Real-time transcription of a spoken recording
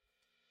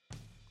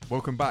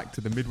Welcome back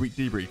to the Midweek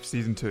Debrief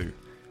Season 2.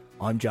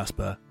 I'm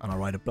Jasper, and I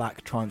ride a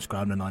black Triumph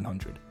Scrambler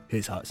 900.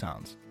 Here's how it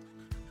sounds.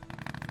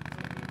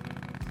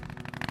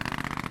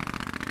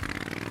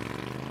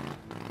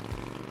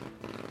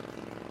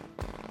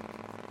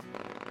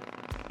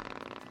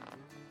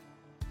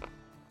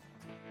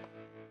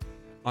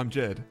 I'm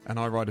Jed, and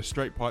I ride a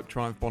straight pipe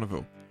Triumph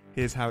Bonneville.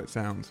 Here's how it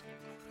sounds.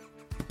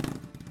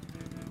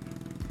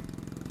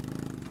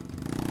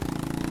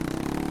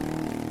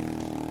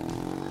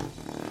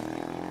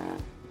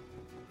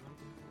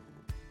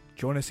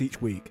 Join us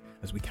each week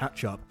as we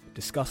catch up,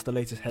 discuss the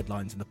latest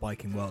headlines in the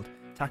biking world,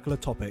 tackle a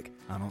topic,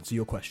 and answer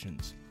your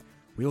questions.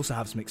 We also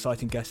have some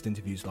exciting guest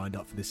interviews lined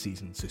up for this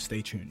season, so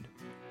stay tuned.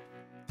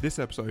 This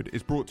episode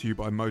is brought to you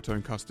by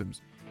Motone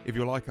Customs. If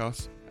you're like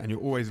us, and you're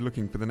always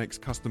looking for the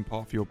next custom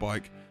part for your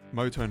bike,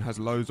 Motone has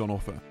loads on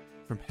offer,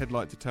 from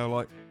headlight to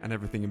taillight and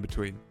everything in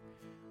between.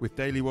 With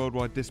daily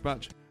worldwide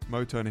dispatch,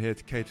 Motone are here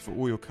to cater for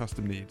all your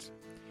custom needs.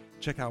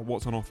 Check out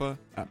what's on offer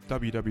at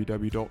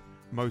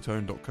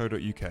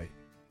www.motone.co.uk.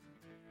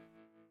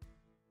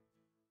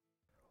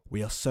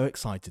 We are so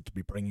excited to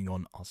be bringing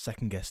on our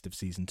second guest of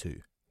Season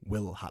 2,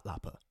 Will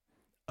Hatlapa.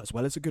 As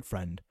well as a good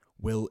friend,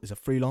 Will is a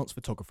freelance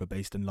photographer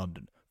based in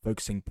London,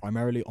 focusing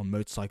primarily on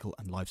motorcycle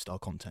and lifestyle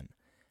content.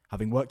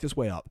 Having worked his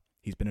way up,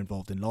 he's been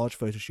involved in large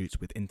photoshoots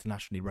with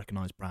internationally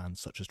recognised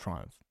brands such as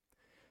Triumph.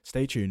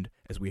 Stay tuned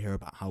as we hear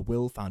about how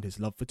Will found his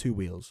love for two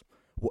wheels,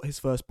 what his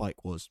first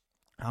bike was,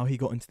 how he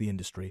got into the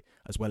industry,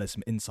 as well as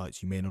some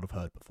insights you may not have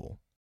heard before.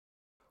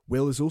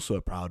 Will is also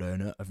a proud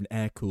owner of an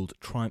air-cooled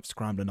Triumph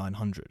Scrambler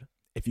 900.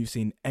 If you've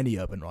seen any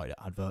Urban Rider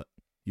advert,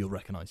 you'll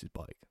recognise his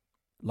bike.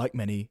 Like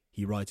many,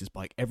 he rides his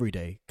bike every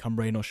day, come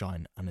rain or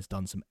shine, and has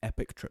done some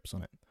epic trips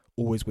on it,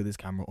 always with his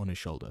camera on his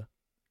shoulder.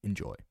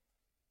 Enjoy.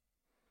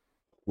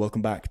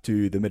 Welcome back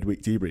to the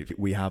Midweek Debrief.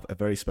 We have a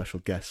very special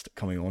guest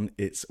coming on.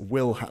 It's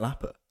Will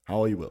Hatlapa.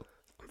 How are you, Will?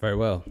 Very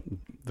well.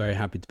 Very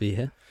happy to be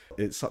here.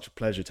 It's such a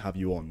pleasure to have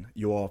you on.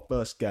 You're our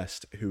first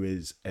guest who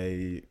is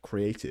a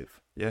creative.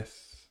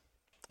 Yes.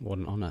 What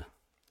an honour.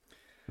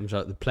 I'm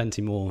sure there's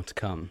plenty more to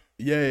come.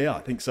 Yeah,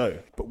 I think so.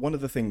 But one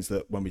of the things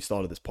that when we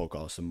started this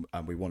podcast and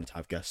we wanted to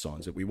have guests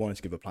on is that we wanted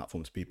to give a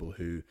platform to people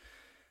who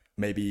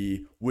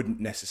maybe wouldn't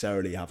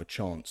necessarily have a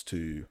chance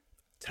to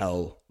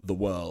tell the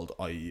world,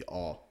 i.e.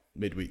 our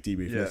Midweek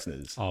Debrief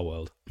listeners. Our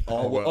world.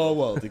 Our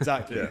world,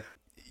 exactly. Yeah.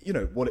 You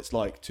know, what it's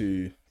like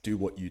to do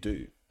what you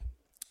do.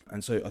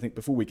 And so I think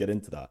before we get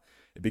into that,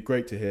 it'd be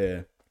great to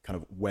hear kind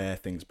of where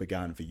things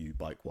began for you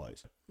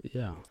bike-wise.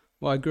 Yeah.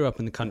 Well, I grew up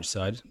in the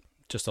countryside,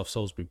 just off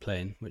Salisbury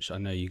Plain, which I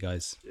know you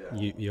guys,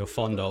 you're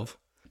fond of.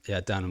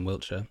 Yeah, down in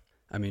Wiltshire.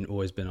 I mean,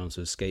 always been on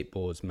sort of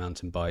skateboards,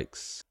 mountain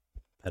bikes,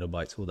 pedal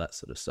bikes, all that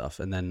sort of stuff.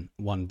 And then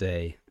one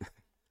day,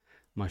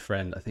 my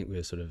friend, I think we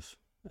were sort of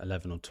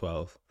 11 or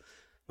 12,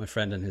 my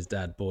friend and his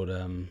dad bought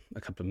a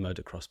couple of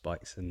motocross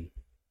bikes and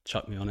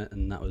chucked me on it,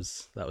 and that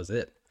was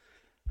it.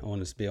 I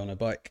wanted to be on a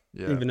bike.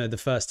 Yeah. Even though the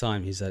first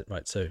time he said,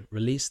 right, so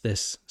release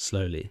this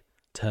slowly,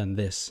 turn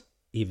this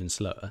even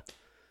slower.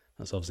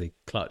 That's obviously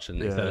clutch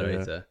and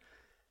accelerator. Yeah.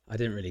 I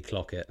didn't really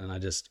clock it, and I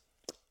just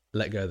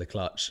let go of the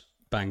clutch,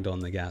 banged on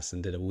the gas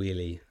and did a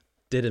wheelie.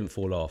 Didn't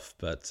fall off,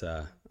 but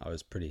I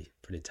was pretty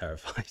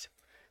terrified.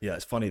 Yeah,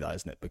 it's funny that,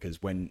 isn't it?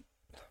 Because when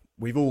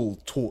we've all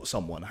taught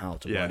someone how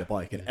to ride a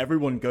bike, and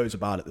everyone goes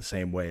about it the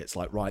same way. It's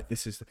like, right,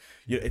 this is,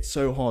 it's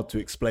so hard to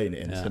explain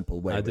it in a simple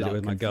way. I did it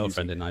with my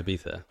girlfriend in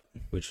Ibiza,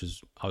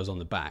 I was on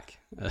the back.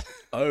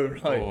 Oh,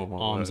 right.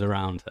 Arms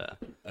around her.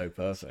 Oh,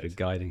 perfect. Sort of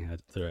guiding her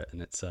through it,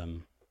 and it's a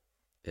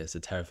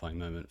terrifying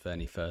moment for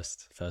any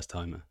first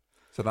timer.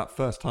 So that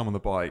first time on the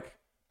bike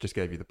just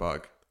gave you the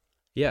bug?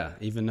 Yeah,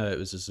 even though it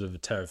was a sort of a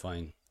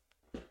terrifying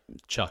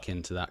chuck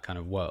into that kind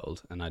of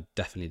world, and I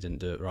definitely didn't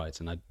do it right,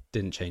 and I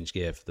didn't change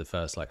gear for the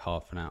first like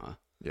half an hour.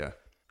 Yeah.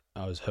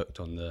 I was hooked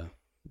on the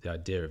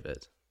idea of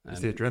it. It's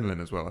the adrenaline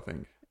as well, I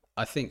think.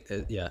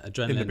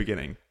 Adrenaline. In the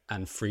beginning.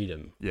 And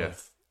freedom. Yeah.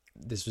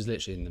 This was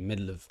literally in the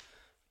middle of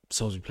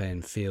Salisbury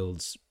Plain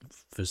fields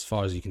for as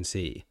far as you can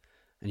see.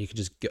 And you could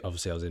just get,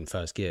 obviously I was in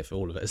first gear for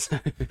all of it. So.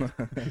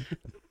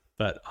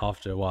 But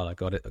after a while I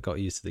got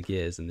used to the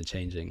gears and the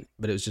changing.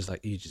 But it was just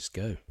like, you just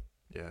go.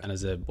 Yeah. And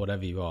as a,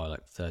 whatever you are,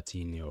 like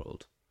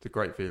 13-year-old. It's a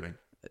great feeling.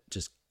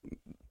 Just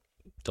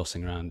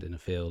dossing around in a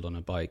field on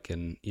a bike,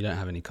 and you don't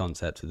have any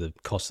concept of the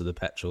cost of the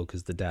petrol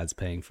because the dad's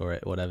paying for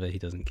it, whatever, he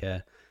doesn't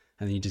care.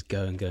 And then you just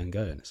go and go and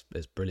go, and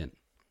it's brilliant.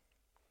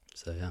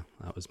 So yeah,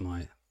 that was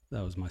my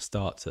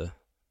start to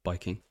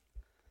biking.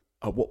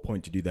 At what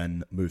point did you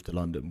then move to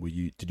London?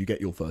 Did you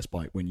get your first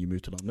bike when you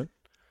moved to London?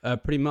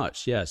 Pretty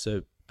much, yeah.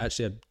 So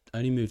actually, I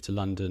only moved to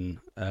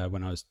London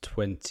when I was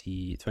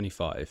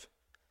 25.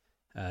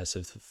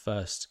 So for the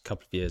first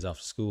couple of years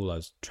after school, I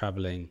was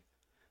traveling,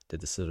 did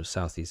the sort of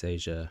Southeast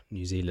Asia,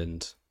 New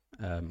Zealand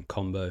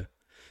combo,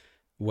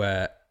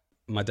 where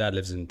my dad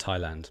lives in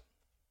Thailand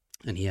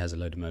and he has a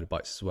load of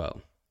motorbikes as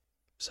well.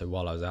 So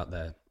while I was out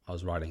there, I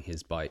was riding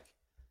his bike.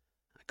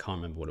 I can't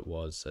remember what it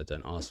was, so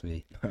don't ask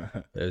me.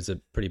 But it was a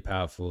pretty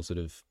powerful sort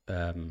of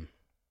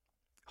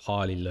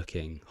Harley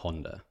looking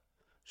Honda,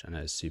 which I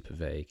know is super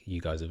vague.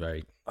 You guys are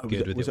very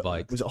good with your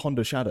bikes. Was it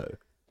Honda Shadow?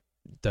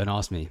 Don't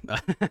ask me.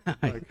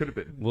 It could have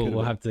been.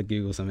 We'll have to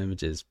Google some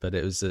images, but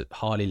it was a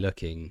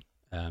Harley-looking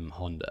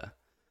Honda,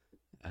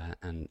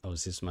 and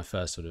obviously this was my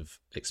first sort of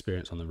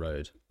experience on the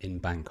road in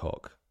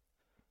Bangkok.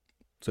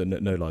 So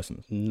no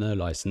license. No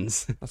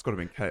license. That's got to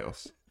have been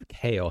chaos.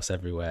 Chaos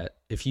everywhere.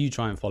 If you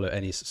try and follow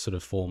any sort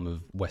of form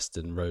of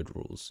Western road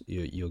rules,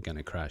 you're going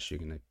to crash. You're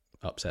going to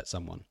upset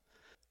someone.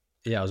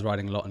 Yeah, I was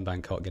riding a lot in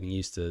Bangkok, getting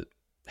used to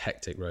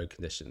hectic road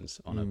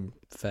conditions on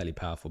a fairly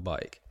powerful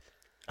bike.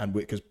 And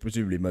because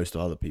presumably most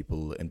other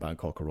people in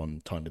Bangkok are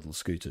on tiny little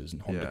scooters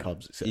and Honda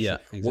Cubs, etc. Yeah,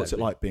 exactly. What's it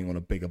like being on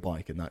a bigger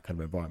bike in that kind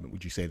of environment?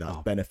 Would you say that's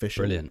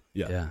beneficial? Brilliant.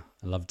 Yeah,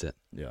 I loved it.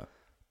 Yeah.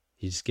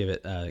 You just give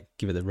it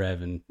the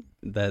rev, and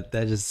they're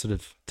just sort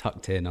of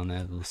tucked in on their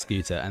little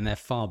scooter, and they're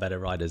far better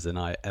riders than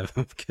I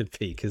ever could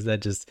be, because they're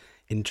just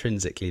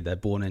intrinsically, they're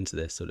born into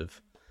this sort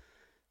of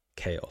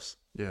chaos.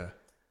 Yeah.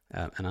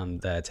 And I'm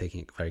there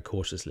taking it very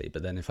cautiously.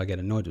 But then if I get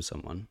annoyed with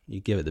someone, you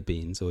give it the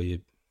beans, or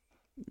you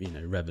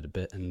rev it a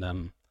bit, and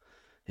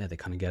they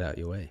kind of get out of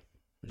your way.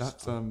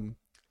 That's got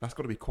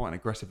to be quite an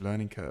aggressive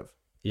learning curve.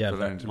 Yeah,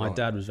 my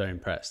dad was very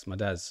impressed. My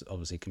dad's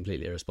obviously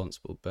completely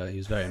irresponsible, but he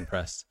was very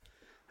impressed.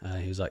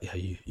 He was like,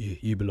 "Yeah,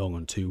 you belong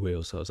on two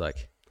wheels." So I was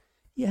like,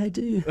 "Yeah, I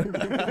do."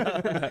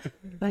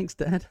 Thanks,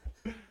 Dad.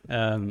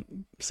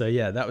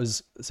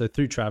 So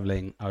through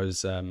traveling, I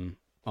was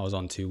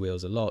on two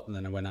wheels a lot, and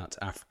then I went out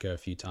to Africa a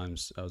few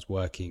times. I was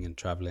working and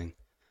traveling.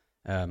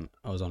 I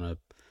was on a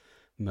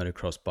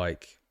motocross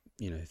bike,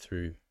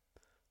 through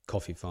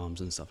coffee farms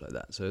and stuff like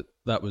that. So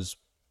that was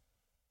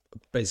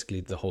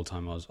basically the whole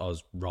time I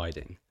was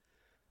riding.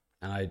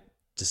 And I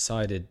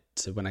decided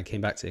to, when I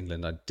came back to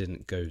England, I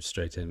didn't go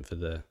straight in for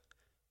the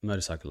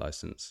motorcycle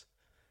license.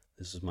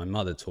 This was my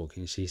mother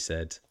talking. She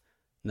said,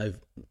 "No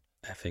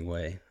effing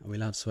way." Are we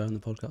allowed to swear on the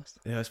podcast?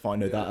 Yeah, it's fine.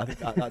 No, I think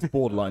that's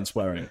borderline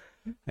swearing.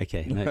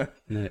 Okay, no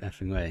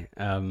effing way.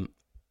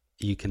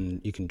 You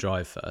can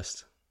drive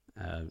first.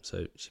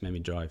 So she made me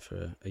drive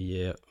for a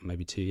year,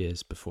 maybe 2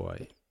 years before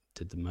I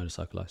did the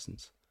motorcycle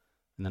license.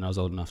 And then I was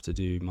old enough to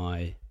do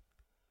my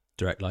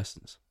direct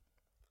license.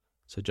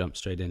 So jumped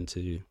straight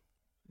into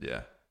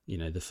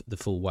the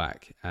full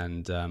whack.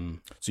 And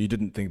so you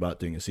didn't think about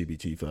doing a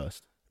CBT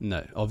first?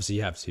 No, obviously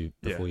you have to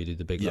before you do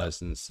the big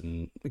license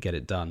and get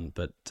it done.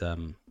 But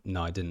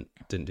no, I didn't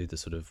do the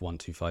sort of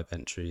 125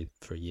 entry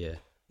for a year.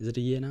 Is it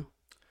a year now?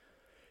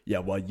 Yeah,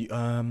 well,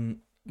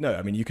 no,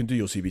 I mean, you can do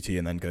your CBT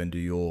and then go and do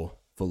your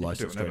full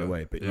license straight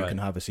away, but you can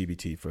have a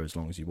CBT for as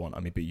long as you want. I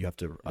mean, but you have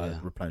to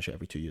replenish it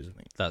every 2 years, I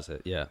think. That's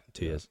it,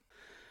 2 years.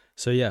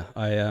 So yeah,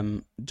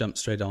 I jumped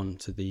straight on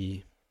to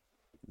the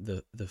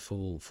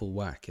full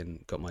whack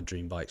and got my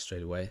dream bike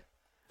straight away.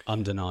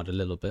 Undernard a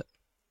little bit.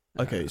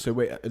 Okay, so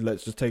wait,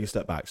 let's just take a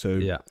step back.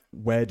 So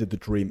where did the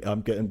dream,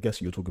 I'm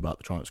guessing you're talking about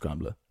the Triumph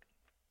Scrambler.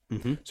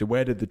 Mm-hmm. So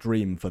where did the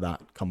dream for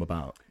that come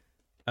about?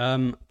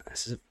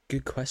 This is a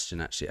good question,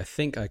 actually. I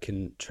think I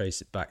can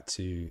trace it back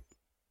to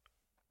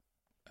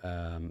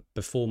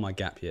before my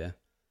gap year.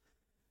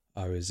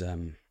 I was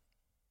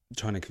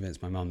trying to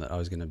convince my mum that I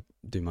was going to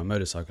do my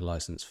motorcycle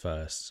license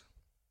first,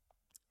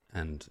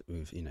 and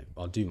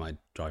I'll do my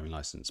driving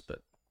license,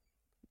 but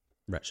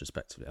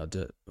retrospectively, I'll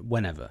do it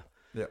whenever.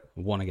 I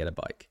want to get a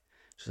bike.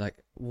 She's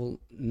like, "Well,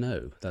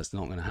 no, that's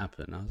not going to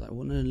happen." I was like,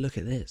 "Well, no, look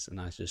at this," and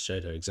I just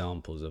showed her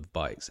examples of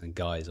bikes and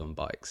guys on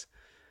bikes.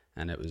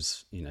 And it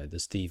was, the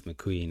Steve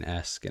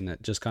McQueen-esque, and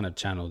it just kind of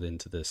channeled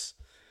into this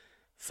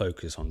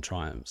focus on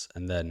Triumphs.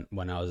 And then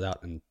when I was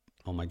out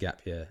on my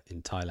gap year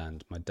in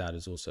Thailand, my dad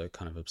was also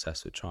kind of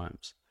obsessed with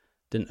Triumphs.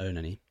 Didn't own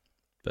any,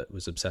 but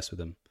was obsessed with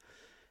them.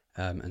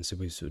 And so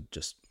we sort of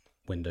just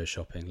window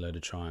shopping, load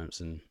of Triumphs.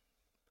 And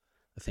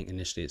I think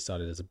initially it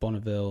started as a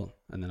Bonneville,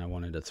 and then I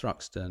wanted a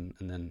Thruxton,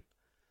 and then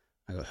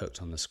I got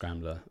hooked on the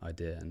Scrambler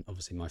idea. And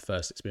obviously my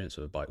first experience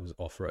with a bike was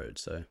off-road,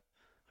 so I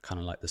kind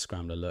of like the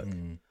Scrambler look.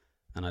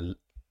 And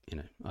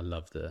I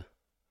love they're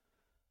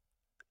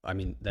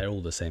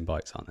all the same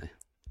bikes, aren't they?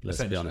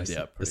 Let's be honest.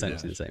 Yeah,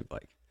 essentially the same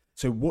bike.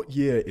 So what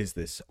year is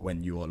this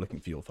when you are looking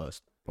for your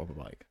first proper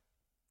bike?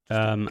 Just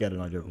to get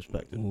an idea of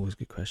perspective. Oh, that's a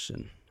good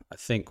question. I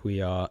think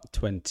we are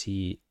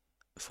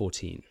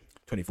 2014.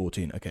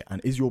 2014, okay.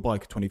 And is your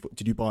bike 24?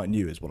 Did you buy it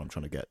new is what I'm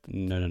trying to get?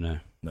 No.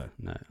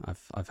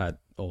 I've had,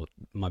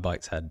 my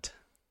bike's had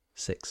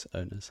 6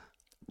 owners.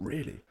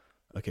 Really?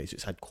 Okay, so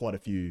it's had quite a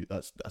few.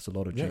 That's a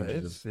lot of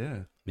changes.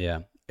 Yeah,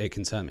 it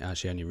concerned me. I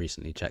actually only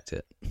recently checked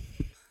it.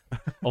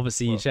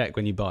 Obviously, you check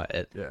when you buy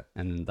it. Yeah.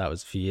 And that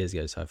was a few years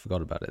ago, so I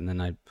forgot about it. And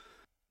then I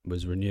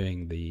was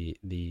renewing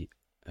the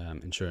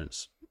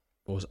insurance.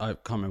 I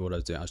can't remember what I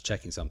was doing. I was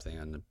checking something,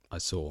 and I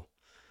saw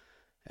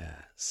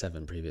 6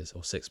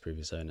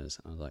 previous owners.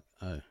 And I was like,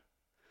 oh,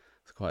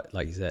 it's quite,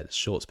 like you said, a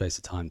short space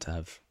of time to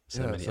have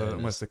so many owners.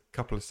 Almost a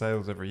couple of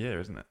sales every year,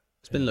 isn't it?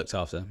 It's been looked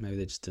after. Maybe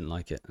they just didn't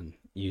like it and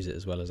use it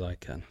as well as I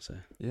can. So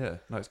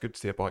it's good to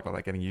see a bike like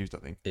that getting used, I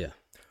think. Yeah.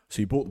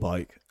 So you bought the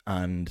bike,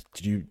 and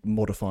did you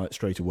modify it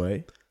straight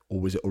away, or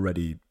was it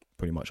already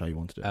pretty much how you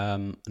wanted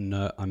it?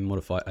 No, I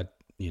modified.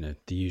 The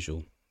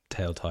usual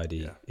tail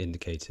tidy,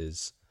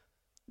 indicators,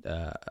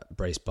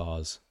 brace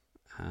bars,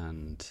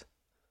 and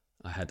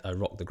I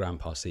rocked the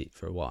grandpa seat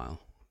for a while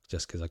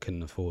just because I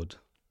couldn't afford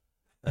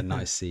a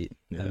nice seat.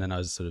 Yeah. And then I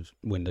was sort of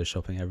window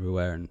shopping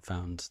everywhere and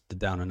found the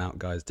Down and Out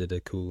guys did a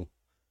cool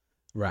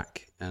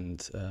rack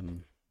and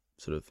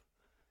sort of,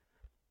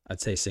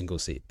 I'd say single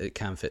seat. It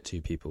can fit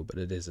 2 people, but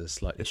it is a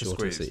slightly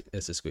shorter seat.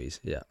 It's a squeeze,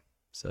 yeah.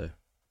 So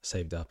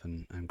saved up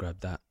and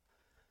grabbed that.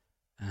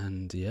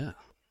 And yeah.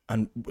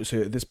 And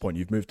so at this point,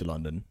 you've moved to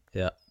London.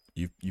 Yeah.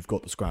 You've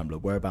got the Scrambler.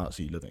 Whereabouts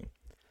are you living?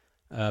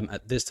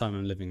 At this time,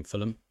 I'm living in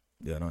Fulham.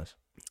 Yeah, nice.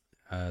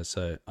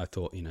 So I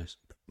thought,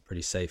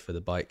 pretty safe for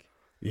the bike.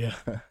 Yeah.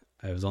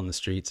 I was on the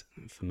street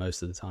for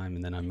most of the time,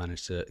 and then I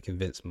managed to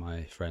convince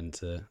my friend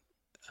to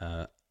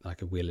I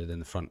could wheel it in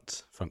the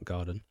front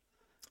garden.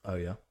 Oh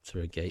yeah.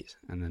 Through a gate,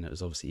 and then it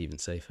was obviously even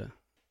safer.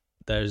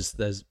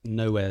 There's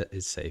nowhere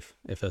is safe.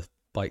 If a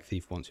bike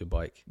thief wants your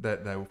bike,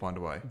 They will find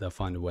a way. they'll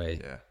find a way.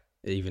 Yeah.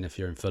 Even if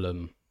you're in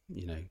Fulham,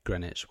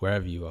 Greenwich,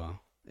 wherever you are,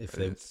 if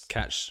they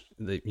catch,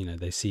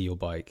 they see your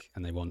bike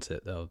and they want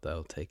it,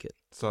 they'll take it.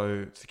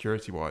 So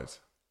security wise,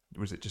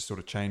 was it just sort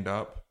of chained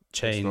up?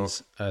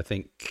 Chains, I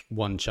think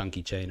one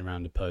chunky chain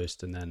around a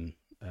post, and then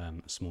a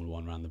smaller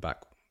one around the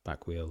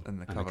back wheel And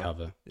the a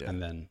cover, Yeah.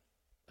 and then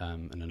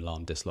an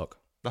alarm dislock.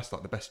 That's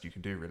like the best you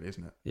can do, really,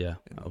 isn't it? Yeah,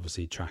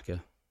 obviously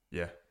tracker.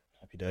 Yeah.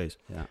 Happy days.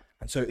 Yeah.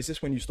 And so is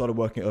this when you started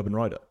working at Urban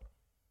Rider?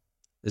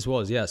 This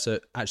was, yeah. So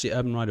actually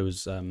Urban Rider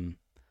was,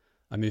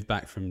 I moved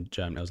back from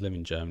Germany. I was living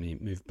in Germany,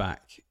 moved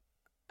back,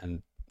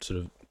 and sort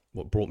of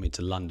what brought me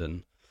to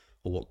London,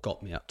 or what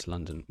got me up to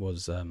London,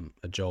 was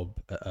a job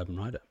at Urban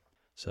Rider.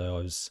 So I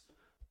was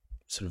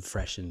sort of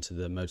fresh into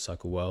the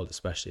motorcycle world,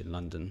 especially in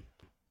London,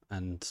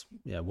 and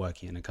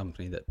working in a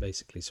company that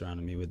basically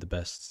surrounded me with the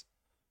best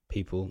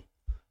people,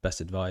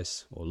 best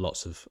advice, or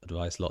lots of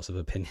advice, lots of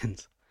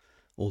opinions,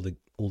 all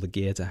the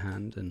gear to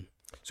hand. And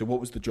So what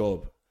was the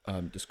job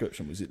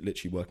description? Was it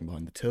literally working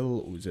behind the till,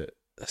 or was it?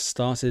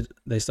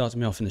 They started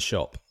me off in the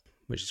shop,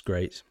 which is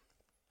great.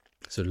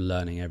 Sort of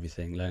learning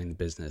everything, learning the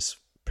business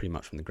pretty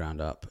much from the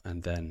ground up,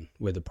 and then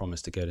with a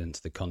promise to go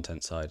into the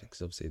content side,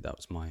 because obviously that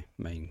was my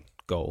main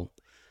goal.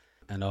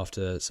 And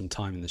after some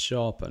time in the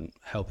shop and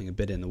helping a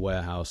bit in the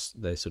warehouse,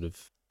 they sort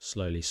of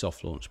slowly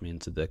soft launched me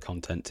into the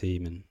content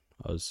team, and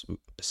I was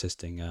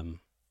assisting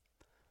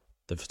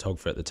the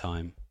photographer at the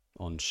time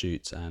on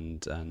shoots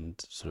and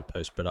sort of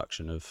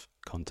post-production of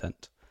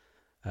content,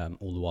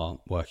 all the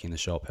while working in the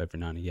shop every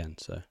now and again.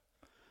 So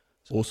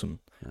Awesome.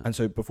 Yeah. And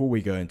so before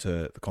we go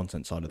into the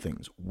content side of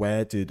things,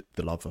 where did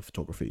the love for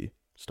photography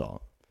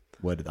start?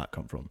 Where did that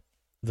come from?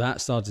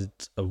 That started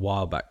a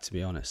while back, to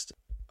be honest.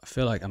 I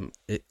feel like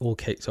it all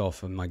kicked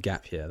off in my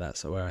gap year.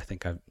 That's where I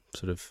think I've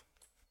sort of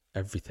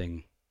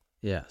everything,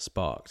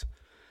 sparked.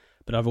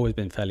 But I've always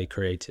been fairly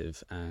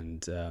creative,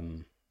 and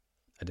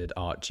I did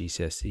art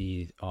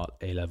GCSE, art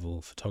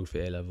A-level,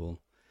 photography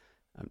A-level.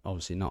 I'm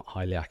obviously not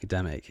highly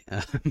academic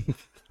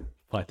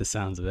by the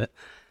sounds of it.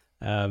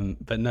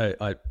 But no,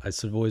 I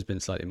sort of always been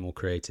slightly more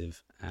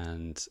creative,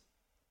 and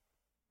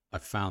I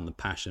found the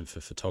passion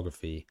for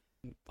photography,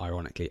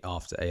 ironically,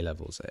 after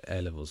A-levels.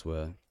 A-levels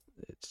were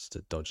just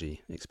a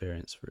dodgy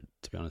experience,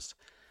 to be honest.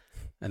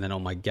 And then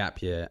on my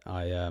gap year,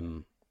 I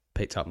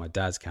picked up my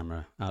dad's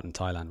camera out in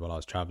Thailand while I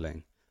was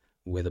traveling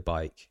with a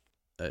bike,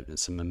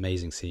 some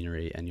amazing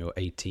scenery, and you're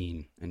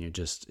 18 and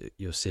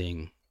you're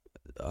seeing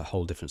a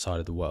whole different side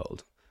of the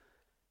world.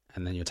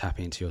 And then you're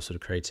tapping into your sort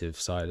of creative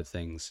side of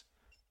things.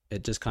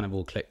 It just kind of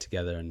all clicked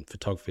together. And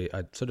photography,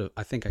 I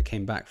think I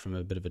came back from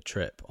a bit of a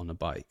trip on a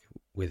bike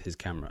with his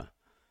camera,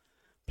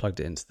 plugged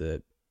it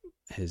into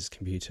his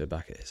computer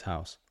back at his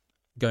house.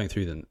 Going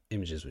through the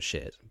images was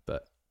shit,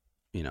 but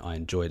I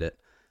enjoyed it,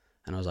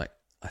 and I was like,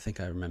 I think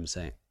I remember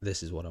saying,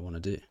 "This is what I want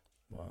to do."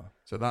 Wow.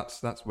 So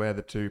that's where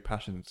the two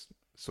passions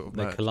sort of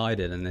They merged.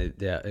 collided, and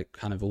it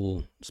kind of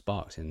all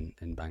sparked in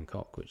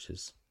Bangkok, which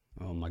is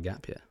on my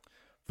gap year.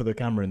 For the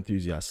camera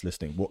enthusiasts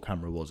listening, what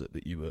camera was it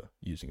that you were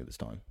using at this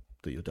time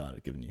that your dad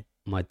had given you?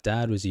 My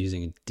dad was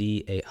using a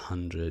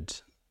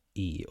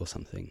D800E or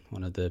something,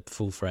 one of the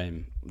full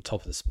frame,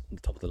 top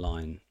of the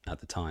line at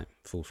the time,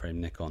 full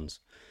frame Nikons,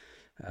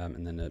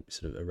 and then a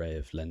sort of array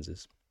of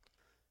lenses.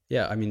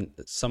 Yeah, I mean,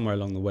 somewhere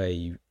along the way,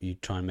 you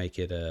try and make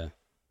your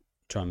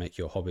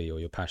hobby or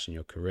your passion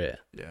your career.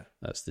 Yeah,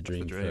 that's the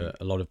dream, the dream for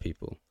a lot of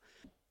people.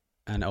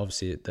 And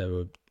obviously,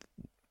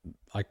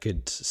 I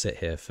could sit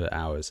here for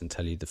hours and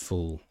tell you the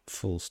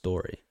full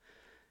story.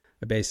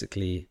 I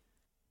basically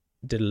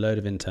did a load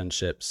of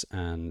internships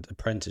and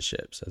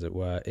apprenticeships, as it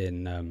were,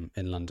 in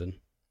London.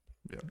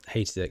 Yeah.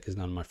 Hated it because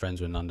none of my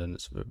friends were in London.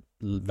 It's a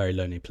very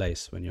lonely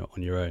place when you're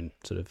on your own,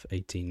 sort of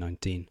 18,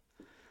 19,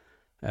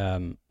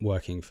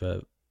 working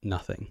for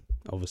nothing,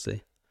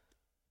 obviously,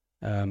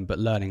 but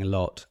learning a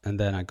lot. And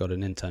then I got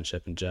an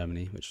internship in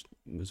Germany,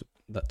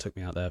 that took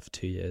me out there for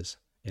 2 years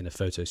in a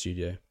photo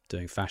studio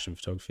doing fashion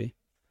photography.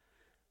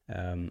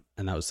 And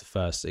that was the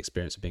first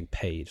experience of being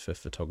paid for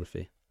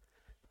photography,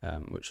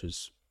 which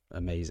was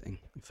amazing.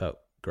 It felt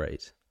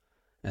great.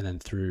 And then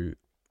through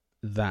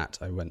that,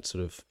 I went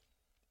sort of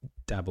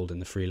dabbled in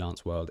the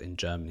freelance world in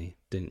Germany,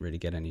 didn't really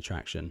get any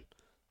traction,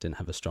 didn't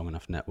have a strong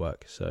enough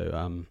network. So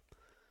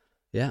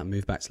I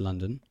moved back to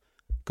London,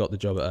 got the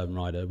job at Urban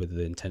Rider with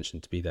the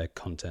intention to be their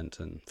content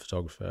and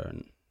photographer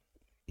and,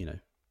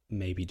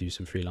 maybe do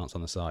some freelance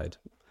on the side.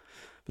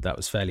 But that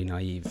was fairly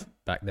naive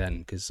back then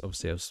because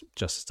obviously I was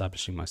just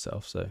establishing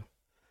myself. So it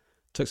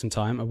took some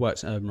time. I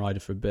worked at Urban Rider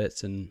for a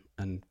bit and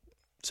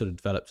sort of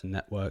developed a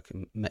network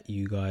and met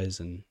you guys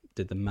and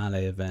did the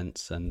Malay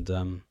events. And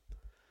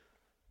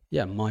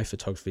my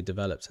photography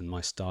developed and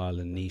my style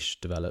and niche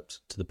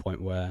developed to the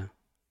point where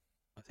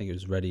I think I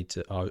was ready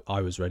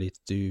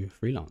to do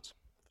freelance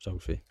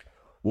photography.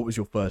 What was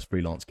your first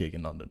freelance gig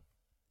in London?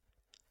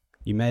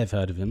 You may have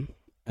heard of him,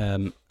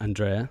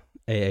 Andrea,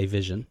 AA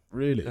Vision.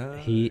 Really?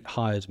 He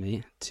hired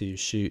me to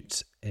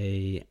shoot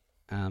I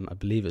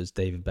believe it was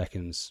David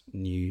Beckham's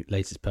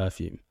latest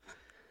perfume.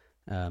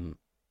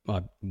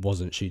 I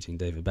wasn't shooting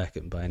David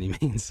Beckham by any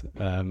means.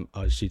 I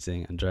was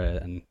shooting Andrea,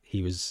 and I think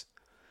he was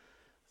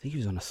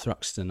on a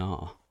Thruxton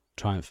R.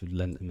 Triumph had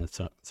lent him a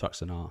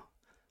Thruxton R.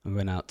 We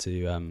went out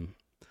to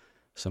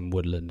some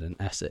woodland in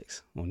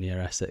Essex, or near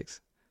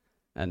Essex,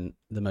 and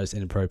the most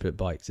inappropriate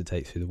bike to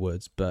take through the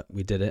woods, but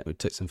we did it. We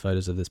took some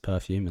photos of this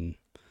perfume and...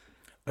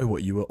 Oh,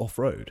 what, you were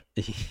off-road?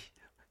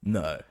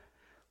 No.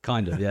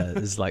 Kind of, yeah. It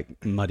was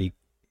like muddy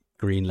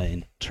green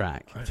lane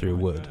track through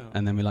wood. Wow.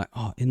 And then we're like,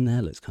 in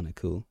there looks kind of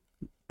cool.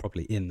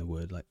 Probably in the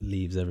wood, like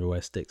leaves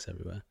everywhere, sticks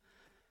everywhere.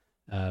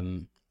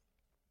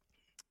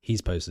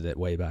 He's posted it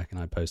way back and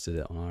I posted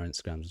it on our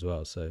Instagrams as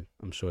well. So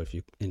I'm sure if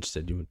you're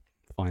interested, you would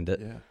find it.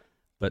 Yeah.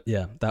 But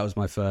yeah, that was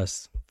my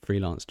first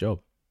freelance job,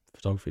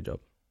 photography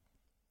job.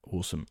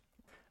 Awesome.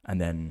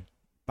 And then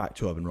back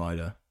to Urban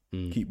Rider,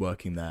 keep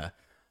working there.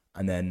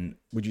 And then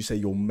would you say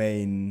your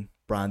main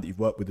brand that you've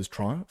worked with is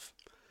Triumph?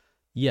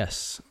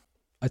 Yes,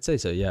 I'd say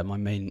so. Yeah, my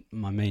main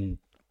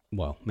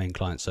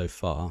client so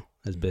far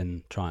has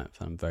been Triumph,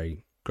 and I'm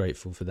very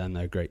grateful for them.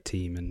 They're a great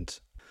team, and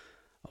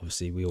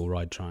obviously we all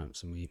ride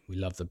Triumphs, and we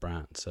love the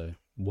brand. So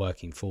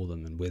working for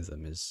them and with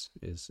them is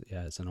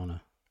it's an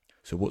honor.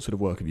 So what sort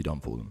of work have you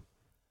done for them?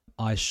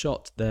 I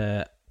shot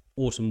their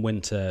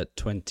autumn/winter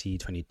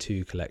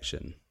 2022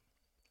 collection.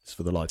 It's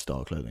for the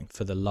lifestyle clothing.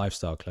 For the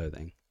lifestyle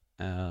clothing.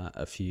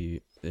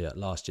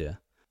 Last year.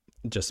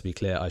 Just to be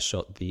clear, I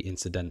shot the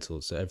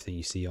incidentals, so everything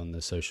you see on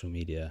the social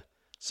media,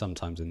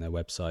 sometimes in their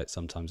website,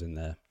 sometimes in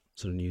their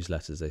sort of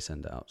newsletters they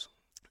send out.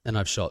 And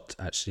I've shot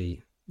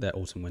actually their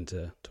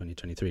autumn/winter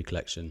 2023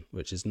 collection,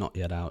 which is not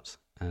yet out,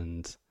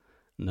 and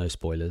no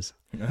spoilers.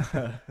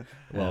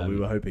 Well, we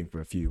were hoping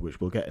for a few,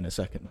 which we'll get in a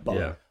second.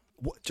 But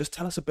just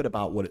tell us a bit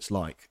about what it's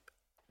like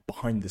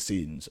behind the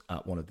scenes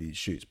at one of these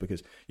shoots,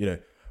 because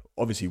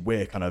obviously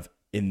we're kind of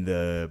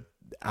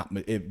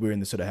we're in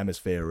the sort of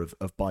hemisphere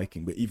of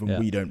biking, but even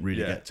we don't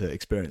really get to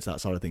experience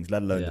that side of things,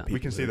 let alone the people. We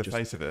can see the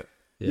face of it.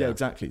 Yeah,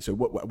 exactly. So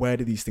where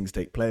do these things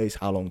take place?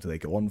 How long do they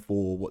go on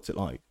for? What's it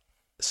like?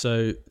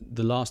 So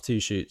the last two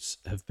shoots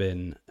have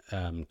been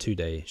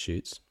 2-day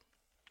shoots.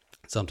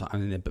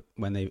 Sometimes,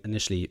 when they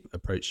initially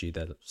approach you,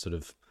 they're sort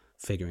of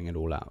figuring it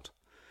all out,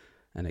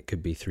 and it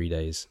could be 3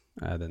 days.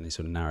 Then they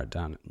sort of narrow it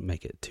down,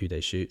 make it a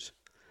 2-day shoot,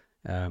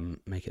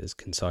 make it as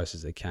concise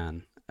as they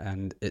can,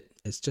 and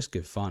it's just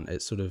good fun.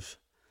 It's sort of,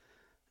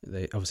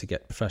 they obviously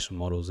get professional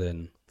models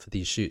in for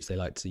these shoots. They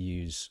like to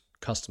use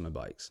customer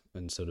bikes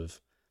and sort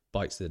of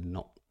bikes that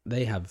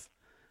they have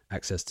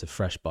access to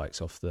fresh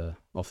bikes off the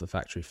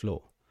factory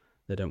floor.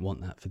 They don't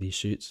want that for these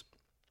shoots.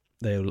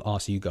 They'll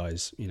ask you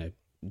guys, do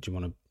you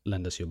want to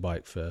lend us your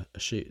bike for a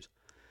shoot?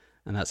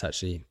 And that's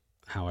actually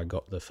how I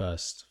got the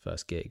first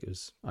gig. It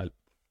was, I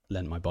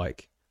lent my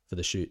bike for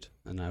the shoot,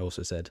 and I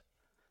also said,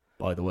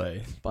 by the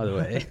way,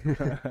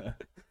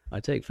 I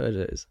take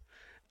photos.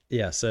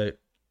 Yeah, so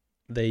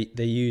they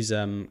use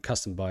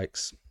custom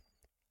bikes.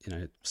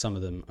 Some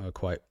of them are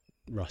quite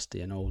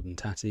rusty and old and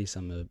tatty.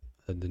 Some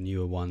are the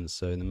newer ones.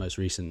 So in the most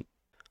recent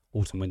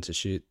autumn/winter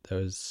shoot, there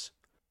was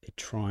a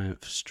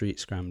Triumph Street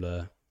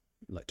Scrambler,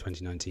 like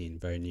 2019,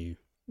 very new,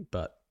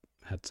 but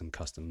had some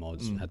custom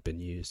mods, had been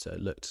used, so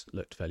it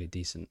looked fairly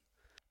decent.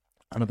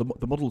 And are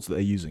the models that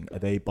they're using, are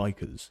they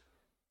bikers?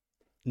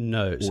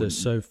 No,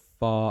 so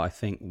far I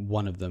think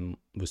one of them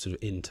was sort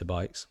of into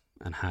bikes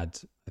and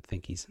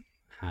he's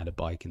had a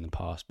bike in the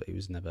past, but he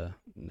was never,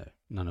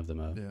 none of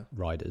them are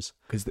riders.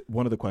 Because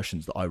one of the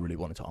questions that I really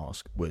wanted to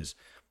ask was,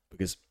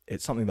 because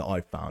it's something that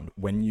I've found,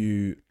 when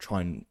you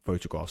try and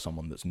photograph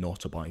someone that's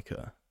not a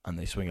biker and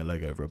they swing a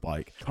leg over a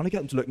bike, trying to get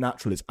them to look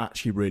natural is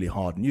actually really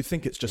hard. And you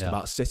think it's just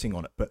about sitting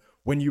on it, but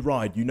when you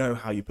ride, you know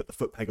how you put the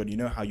foot peg on, you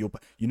know how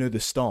the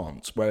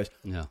stance. Whereas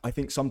I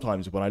think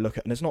sometimes when I look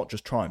at, and it's not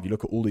just Triumph, you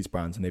look at all these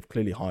brands and they've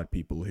clearly hired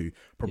people who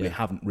probably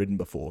haven't ridden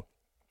before.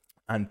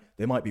 And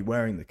they might be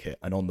wearing the kit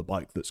and on the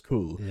bike that's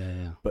cool.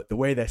 Yeah. But the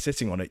way they're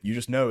sitting on it, you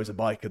just know as a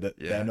biker that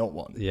they're not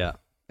one. Yeah,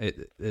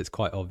 it's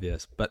quite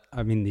obvious. But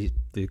I mean,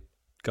 the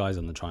guys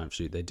on the Triumph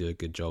shoot, they do a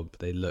good job.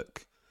 They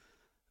look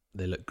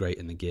great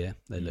in the gear.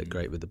 They look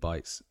great with the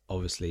bikes.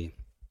 Obviously,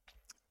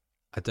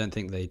 I don't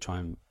think they try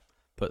and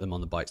put them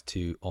on the bikes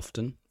too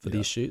often for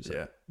these shoots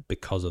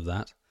because of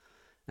that.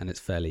 and it's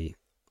fairly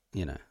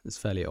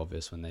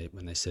obvious when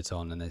they sit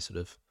on and they sort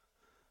of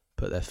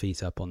put their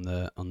feet up on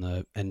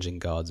the engine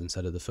guards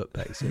instead of the foot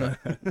pegs.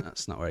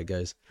 That's not where it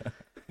goes.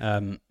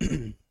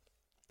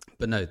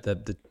 But no,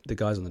 the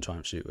guys on the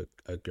Triumph shoot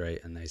are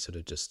great, and they sort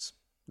of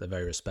they're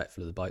very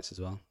respectful of the bikes as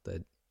well. They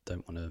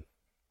don't want to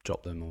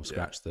drop them or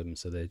scratch them,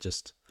 so they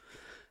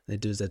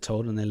do as they're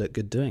told, and they look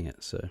good doing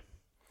it. So.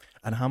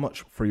 And how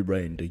much free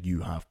reign do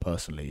you have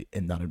personally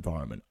in that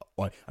environment?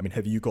 I mean,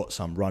 have you got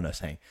some runner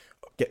saying,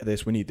 "Get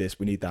this, we need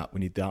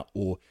that,"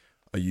 or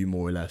are you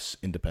more or less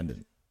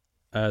independent?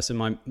 So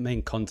my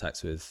main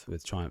contacts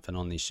with Triumph and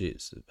on these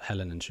shoots,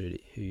 Helen and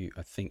Trudy, who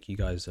I think you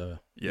guys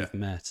have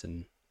met,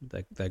 and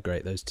they're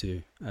great. Those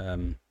two,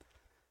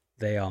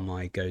 they are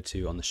my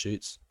go-to on the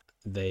shoots.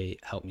 They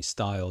help me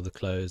style the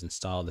clothes and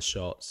style the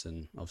shots,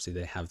 and obviously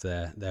they have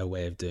their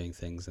way of doing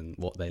things and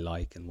what they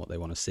like and what they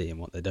want to see and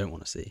what they don't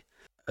want to see.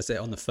 I say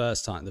on the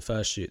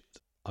first shoot,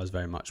 I was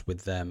very much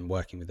with them,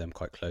 working with them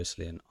quite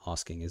closely and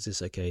asking, "Is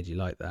this okay? Do you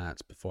like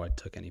that?" before I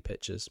took any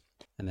pictures.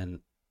 And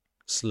then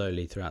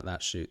slowly throughout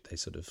that shoot, they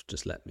sort of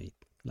just let me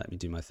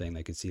do my thing.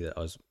 They could see that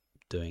I was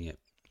doing it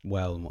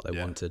well and what they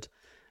wanted.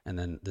 And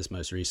then this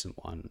most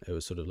recent one, it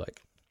was sort of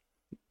like,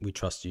 "We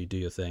trust you, do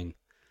your thing."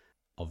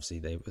 Obviously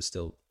they were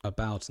still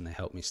about, and they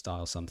helped me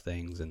style some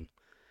things, and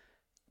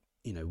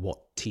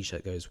what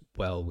t-shirt goes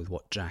well with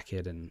what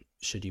jacket, and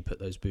should you put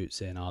those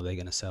boots in, are they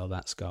going to sell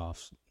that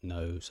scarf?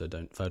 No, so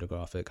don't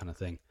photograph it, kind of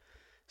thing.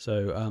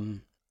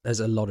 So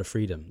there's a lot of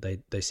freedom.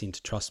 They seem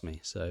to trust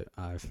me, so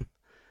I've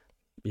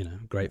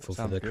grateful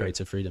for the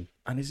creative freedom.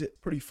 And is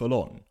it pretty full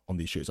on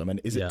these shoots? I mean,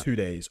 is it 2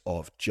 days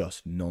of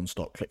just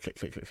non-stop click click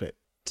click click click?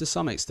 To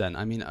some extent.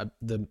 I mean,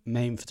 the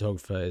main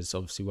photographer is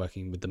obviously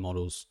working with the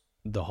models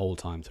the whole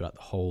time throughout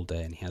the whole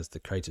day, and he has the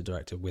creative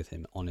director with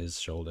him on his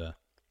shoulder.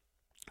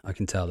 I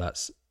can tell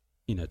that's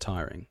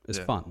tiring. It's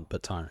fun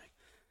but tiring.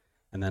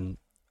 And then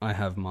I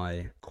have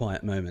my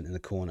quiet moment in the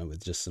corner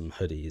with just some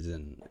hoodies,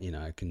 and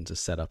I can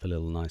just set up a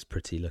little nice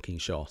pretty looking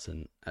shot,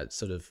 and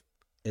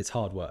it's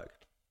hard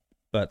work,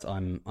 but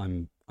I'm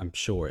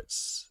sure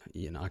it's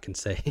I can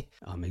say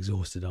I'm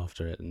exhausted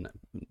after it, and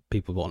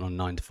people on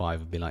 9 to 5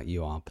 would be like,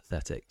 "You are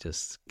pathetic,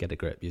 just get a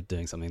grip, you're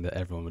doing something that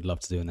everyone would love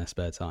to do in their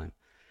spare time."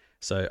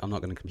 So I'm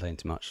not going to complain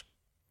too much.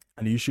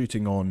 And are you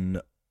shooting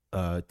on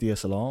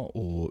DSLR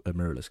or a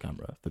mirrorless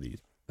camera for these?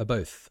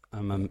 Both.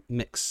 I'm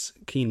a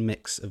keen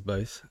mix of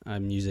both.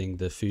 I'm using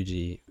the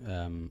Fuji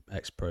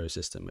X Pro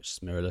system, which is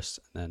mirrorless,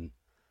 and then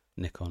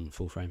Nikon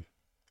full frame.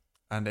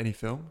 And any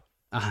film?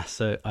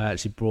 So I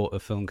actually brought a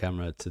film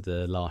camera to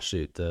the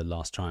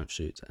last Triumph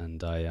shoot,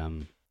 and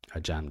I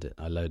jammed it.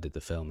 I loaded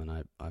the film, and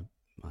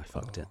I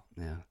fucked it.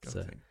 Yeah.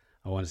 So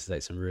I wanted to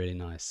take some really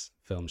nice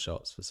film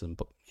shots for some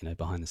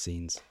behind the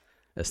scenes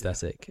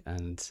aesthetic,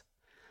 and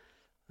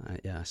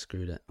I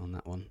screwed it on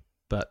that one.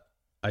 But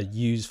I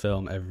use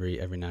film every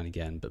now and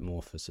again, but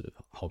more for sort of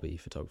hobby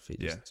photography,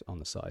 just on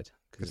the side.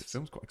 Because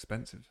film's quite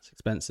expensive. It's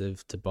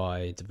expensive to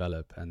buy,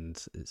 develop,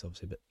 and it's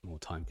obviously a bit more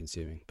time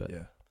consuming. But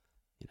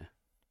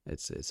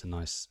it's a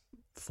nice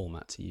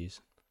format to use.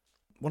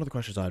 One of the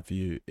questions I had for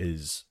you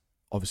is,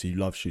 obviously you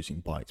love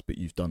shooting bikes, but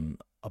you've done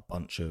a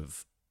bunch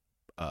of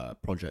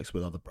projects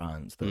with other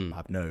brands that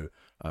have no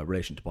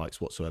relation to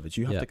bikes whatsoever.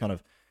 Do you have to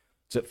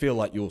does it feel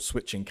like you're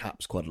switching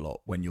caps quite a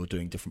lot when you're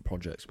doing different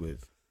projects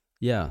with?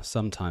 Yeah,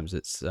 sometimes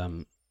it's,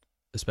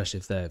 especially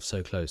if they're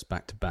so close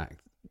back to back,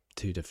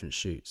 2 different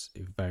shoots,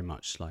 very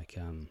much like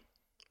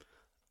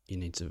I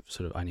need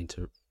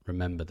to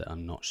remember that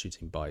I'm not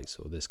shooting bikes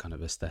or this kind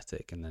of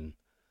aesthetic, and then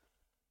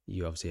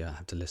you obviously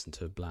have to listen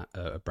to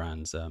a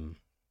brand's sort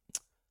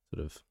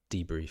of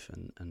debrief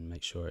and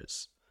make sure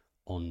it's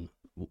on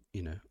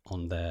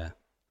their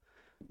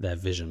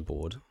vision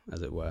board,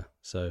 as it were.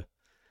 So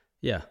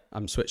yeah,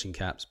 I'm switching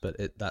caps, but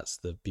that's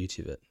the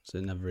beauty of it. So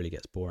it never really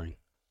gets boring.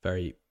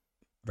 Very,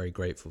 very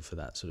grateful for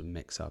that sort of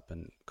mix up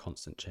and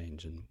constant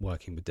change and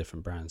working with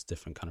different brands,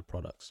 different kind of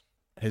products.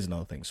 Here's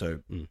another thing.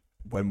 So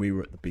when we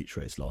were at the beach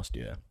race last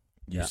year,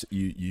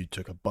 you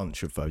took a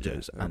bunch of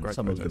photos, and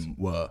some of them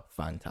were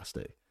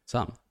fantastic.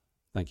 Some.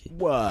 Thank you.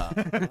 Well,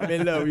 I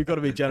mean, no, you've got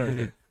to be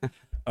generous.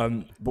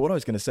 But what I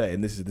was going to say,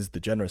 and this is the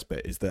generous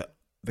bit, is that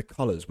the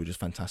colours were just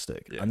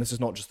fantastic. Yeah. And this is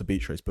not just the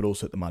beach race, but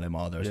also at the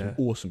Malamar. There are some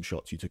awesome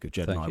shots you took of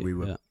Jed and I. We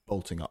were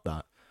bolting up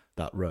that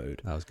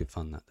road. That was good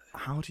fun that day.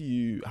 How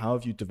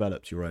have you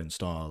developed your own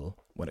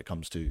style when it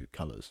comes to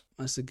colours?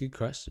 That's a good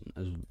question.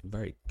 That's a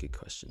very good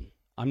question.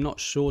 I'm not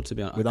sure, to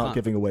be honest. Without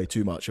giving away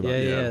too much about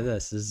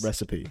this is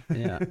recipe.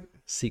 Yeah,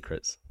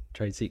 secrets,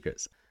 trade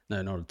secrets.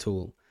 No, not at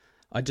all.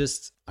 I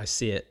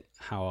see it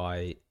how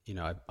I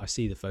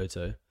see the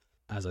photo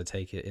as I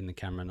take it in the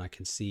camera, and I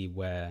can see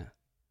where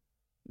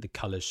the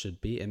colours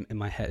should be. In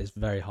my head, it's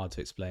very hard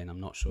to explain.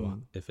 I'm not sure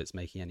if it's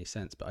making any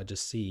sense, but I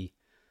just see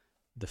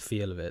the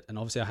feel of it. And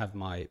obviously I have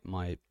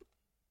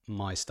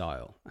my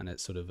style, and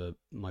it's sort of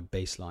my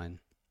baseline,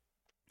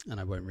 and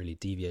I won't really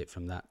deviate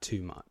from that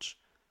too much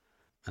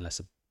unless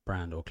a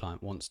brand or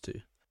client wants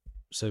to.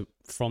 So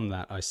from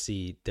that, I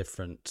see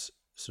different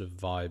sort of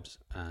vibes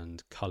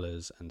and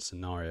colours and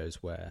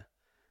scenarios where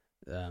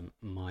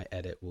my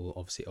edit will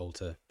obviously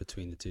alter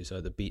between the two.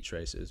 So the beach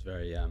race is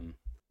very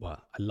I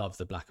love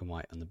the black and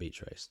white on the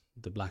beach race.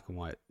 The black and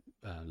white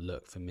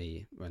look for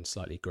me, when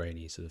slightly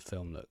grainy sort of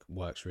film look,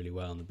 works really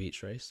well on the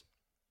beach race.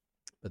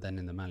 But then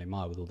in the Mallee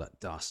Mile with all that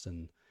dust,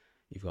 and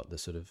you've got the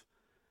sort of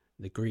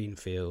the green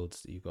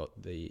fields, you've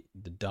got the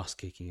dust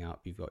kicking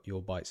up, you've got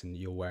your bikes, and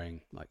you're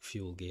wearing like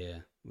fuel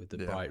gear with the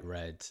bright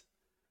red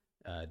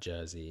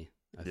jersey,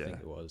 I think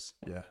it was.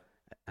 Yeah.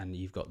 And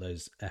you've got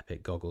those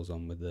epic goggles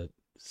on with the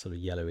sort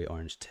of yellowy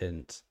orange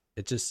tint.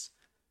 It just,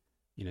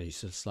 you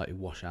sort of slightly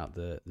wash out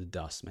the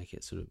dust, make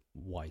it sort of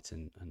white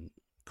and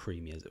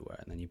creamy, as it were.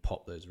 And then you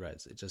pop those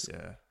reds. It just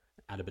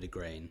add a bit of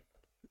grain.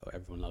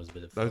 Everyone loves a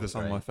bit of those are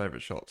some of my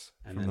favourite shots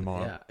from the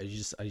mile. Yeah,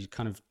 you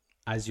kind of,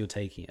 as you're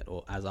taking it,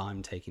 or as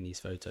I'm taking these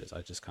photos,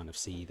 I just kind of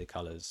see the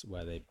colours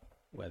where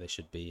they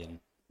should be, and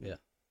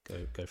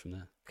go from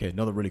there. Okay,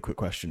 another really quick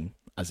question,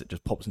 as it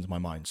just pops into my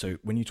mind. So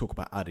when you talk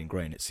about adding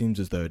grain, it seems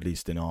as though, at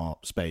least in our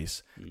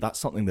space, that's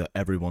something that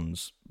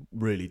everyone's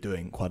really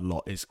doing quite a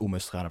lot, is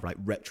almost kind of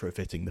like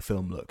retrofitting the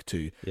film look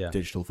to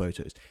digital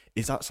photos.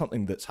 Is that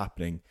something that's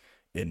happening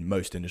in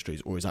most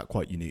industries, or is that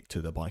quite unique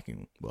to the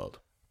biking world?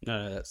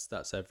 No,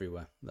 that's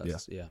everywhere.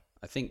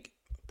 I think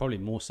probably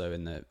more so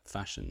in the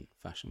fashion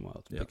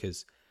world,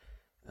 because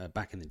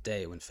back in the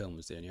day when film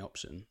was the only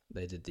option,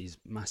 they did these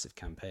massive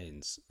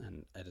campaigns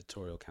and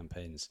editorial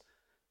campaigns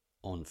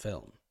on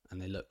film,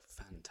 and they look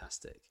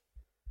fantastic.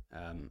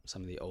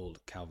 Some of the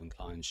old Calvin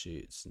Klein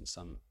shoots, and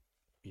some,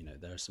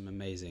 there are some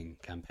amazing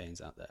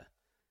campaigns out there.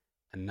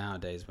 And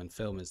nowadays, when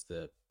film is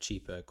the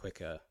cheaper,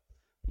 quicker,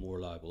 more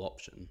reliable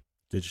option,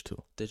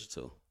 digital.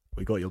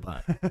 We got your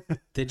back.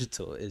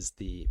 Digital is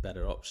the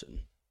better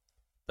option,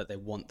 but they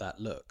want that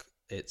look.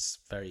 It's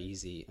very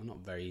easy, or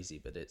not very easy,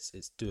 but it's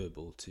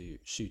doable to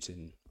shoot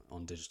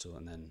on digital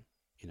and then,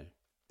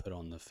 put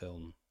on the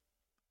film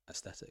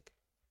aesthetic.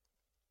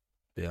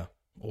 Yeah,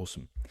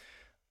 awesome.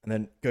 And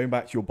then going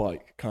back to your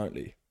bike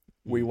currently,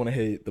 we want to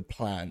hear the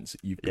plans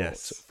you've got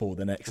for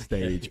the next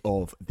stage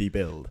of the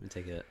build. I'm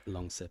take a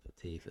long sip of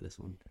tea for this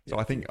one. So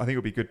I think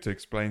it'll be good to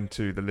explain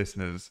to the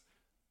listeners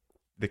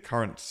the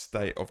current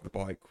state of the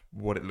bike,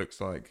 what it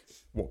looks like,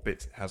 what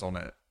bits it has on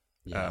it,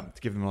 to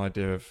give them an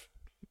idea of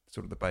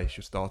sort of the base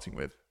you're starting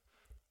with.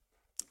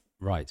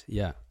 Right,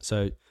 yeah.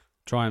 So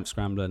Triumph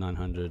Scrambler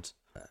 900,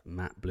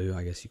 matte blue,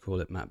 I guess you call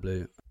it, matte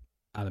blue,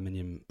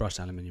 brushed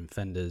aluminium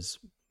fenders,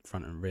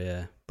 front and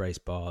rear, brace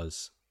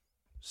bars,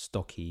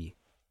 stocky,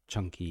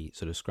 chunky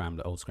sort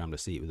of old Scrambler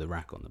seat with a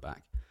rack on the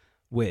back,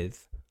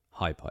 with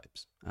high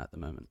pipes at the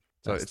moment.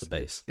 That's the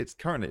base. It's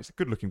a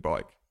good looking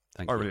bike.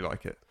 Thank you. I really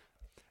like it.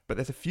 But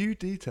there's a few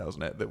details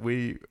on it that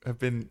we have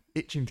been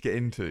itching to get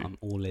into. I'm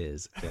all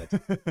ears. Good.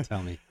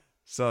 Tell me.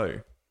 So,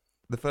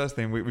 the first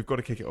thing, we've got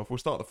to kick it off. We'll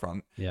start at the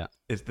front. Yeah.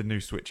 Is the new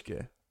switch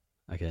gear.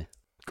 Okay.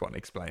 Go on,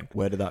 explain.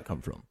 Where did that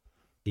come from?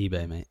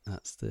 eBay, mate.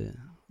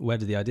 Where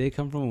did the idea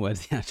come from, or where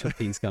did the actual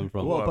piece come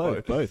from?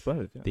 Well, both.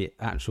 Yeah. The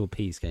actual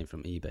piece came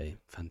from eBay.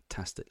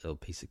 Fantastic little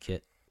piece of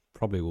kit.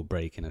 Probably will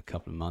break in a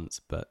couple of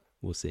months, but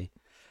we'll see.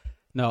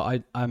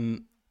 No,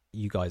 I'm.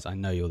 You guys, I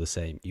know you're the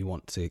same. You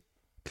want to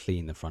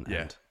clean the front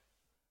end.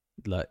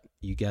 Like,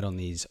 you get on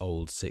these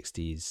old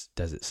 60s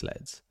desert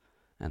sleds,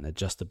 and they're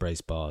just the brace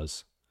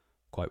bars,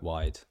 quite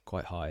wide,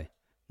 quite high,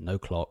 no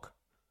clock,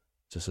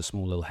 just a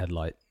small little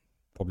headlight,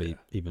 probably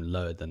even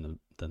lower than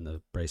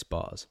the brace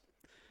bars.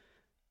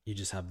 You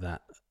just have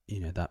that,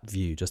 that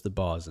view, just the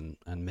bars and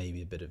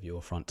maybe a bit of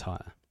your front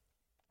tire.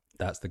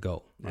 That's the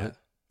goal, right?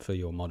 For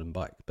your modern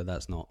bike, but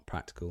that's not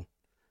practical.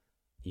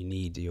 You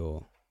need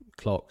your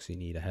clocks, you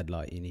need a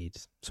headlight, you need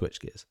switch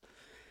gears.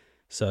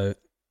 So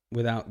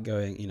without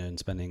going, and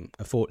spending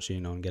a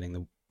fortune on getting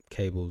the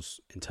cables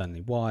internally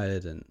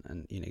wired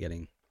and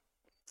getting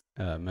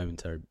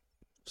momentary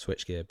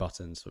switchgear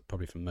buttons,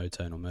 probably from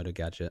Motone or Moto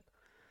Gadget,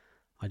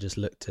 I just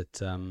looked at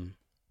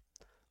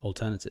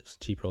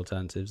cheaper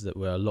alternatives that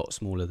were a lot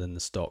smaller than the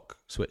stock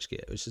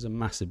switchgear, which is a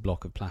massive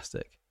block of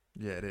plastic.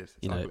 Yeah, it is.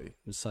 It's ugly.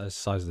 The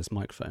size of this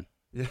microphone.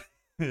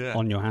 Yeah.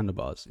 On your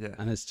handlebars. Yeah.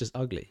 And it's just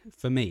ugly.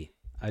 For me,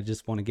 I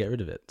just want to get rid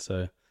of it.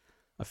 So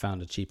I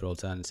found a cheaper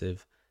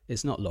alternative.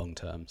 It's not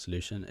long-term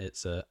solution.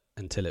 It's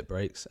until it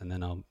breaks, and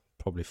then I'll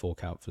probably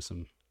fork out for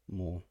some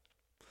more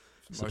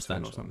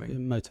substantial. Motone or something.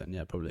 Motone,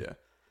 yeah, probably. Yeah.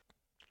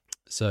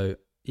 So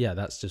yeah,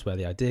 that's just where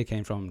the idea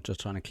came from. Just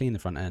trying to clean the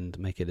front end,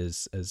 make it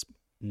as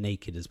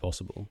naked as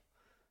possible,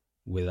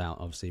 without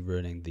obviously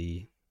ruining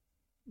the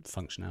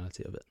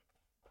functionality of it.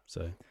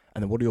 So.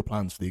 And then what are your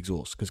plans for the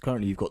exhaust? Because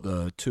currently you've got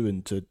the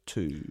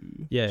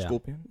 2-into-2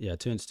 Scorpion. Yeah,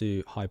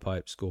 2-into-2 high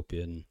pipe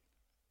Scorpion.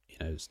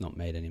 It's not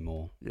made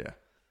anymore. Yeah.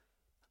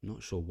 I'm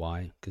not sure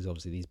why, because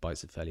obviously these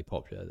bikes are fairly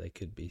popular. They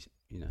could be,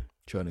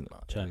 churning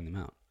them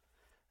out.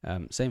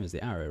 Same as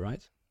the Arrow,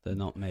 right? They're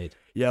not made.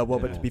 Yeah, well,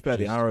 but to be fair,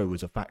 the Arrow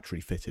was a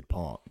factory fitted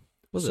part.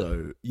 Was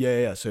it?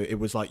 Yeah. So it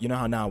was like,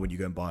 how now when you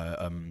go and buy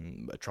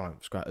a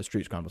Triumph, a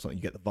Street Scrambler or something,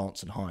 you get the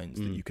Vance and Hines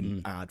that you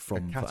can add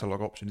from a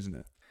catalogue option, isn't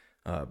it?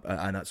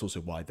 And that's also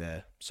why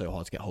they're so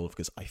hard to get hold of,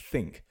 because I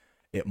think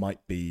it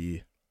might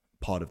be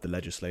part of the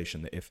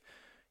legislation that if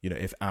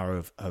if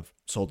Arrow have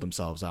sold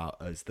themselves out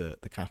as the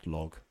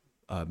catalogue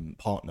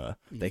partner,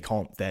 they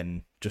can't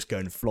then just go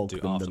and flog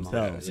them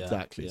themselves.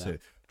 Exactly. So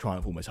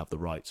Triumph almost have the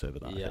rights over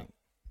that, I think.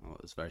 Well,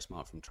 it was very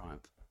smart from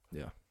Triumph.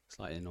 Yeah.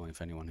 Slightly annoying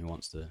for anyone who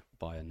wants to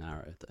buy an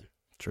Arrow, though.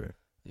 True.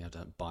 You have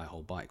to buy a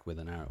whole bike with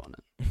an Arrow on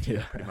it.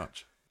 Yeah, pretty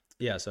much.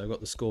 Yeah, so I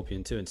got the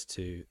Scorpion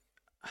 2-2.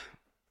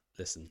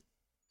 Listen,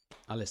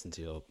 I listened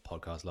to your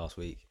podcast last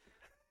week.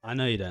 I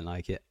know you don't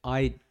like it.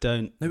 I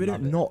don't. No, we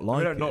don't not like it.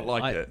 We don't not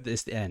like it.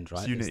 It's the end,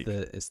 right? It's unique.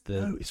 It's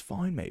the. No, it's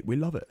fine, mate. We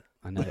love it.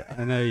 I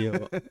know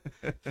you're.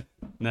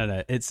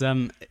 No,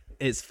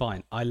 it's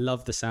fine. I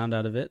love the sound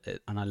out of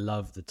it, and I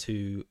love the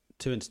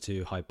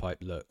 2-2 high pipe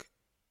look.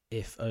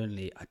 If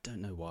only, I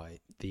don't know why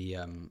the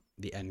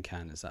end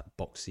can is that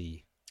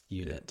boxy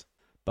unit,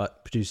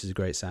 but produces a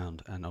great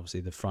sound, and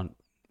obviously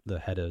the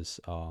headers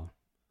are.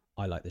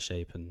 I like the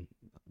shape and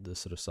the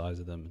sort of size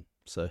of them,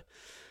 so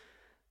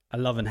I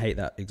love and hate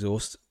that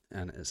exhaust,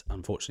 and it's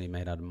unfortunately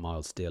made out of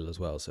mild steel as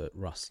well, so it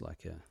rusts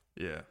like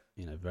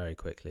very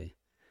quickly.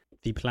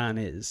 The plan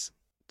is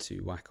to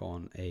whack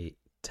on a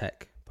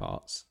Tech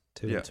Parts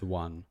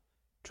 2-1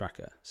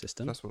 tracker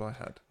system. That's what I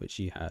had. Which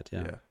you had,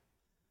 yeah.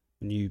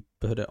 And you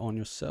put it on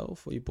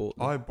yourself, or you bought?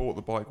 I bought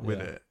the bike with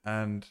it,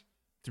 and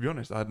to be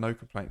honest, I had no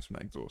complaints from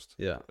that exhaust.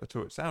 Yeah. At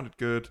all. It sounded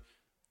good.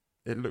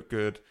 It looked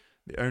good.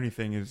 The only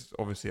thing is,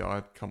 obviously,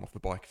 I'd come off the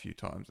bike a few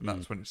times, and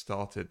that's when it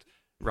started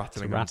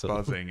rattling and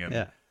buzzing. And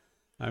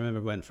I remember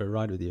I went for a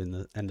ride with you in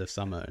the end of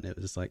summer, and it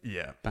was like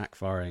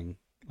backfiring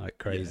like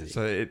crazy. Yeah.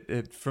 So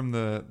it from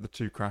the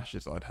two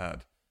crashes I'd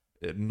had,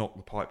 it knocked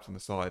the pipes on the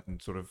side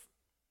and sort of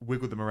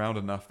wiggled them around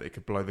enough that it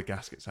could blow the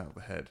gaskets out of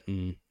the head.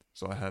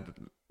 So I had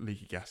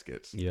leaky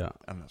gaskets,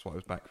 and that's why it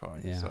was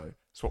backfiring. Yeah. So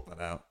swapped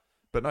that out.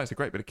 But no, it's a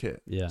great bit of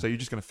kit. Yeah. So you're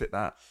just going to fit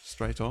that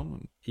straight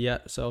on? Yeah.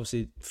 So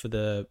obviously for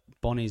the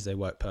Bonnies, they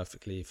work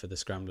perfectly. For the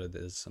Scrambler,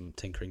 there's some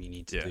tinkering you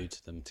need to do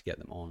to them to get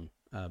them on.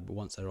 But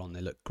once they're on,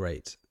 they look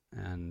great.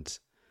 And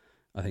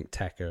I think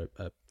Tech are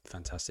a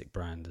fantastic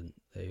brand, and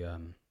they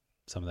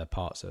some of their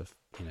parts are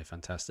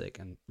fantastic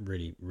and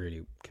really,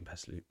 really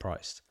competitively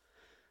priced.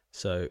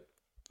 So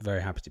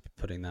very happy to be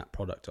putting that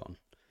product on.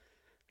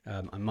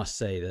 I must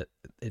say that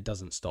it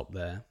doesn't stop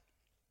there.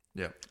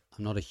 Yeah.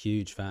 I'm not a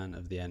huge fan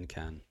of the end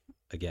can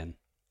again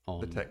on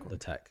the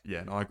Tech.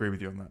 Yeah, no, I agree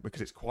with you on that, because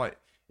it's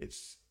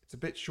a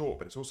bit short,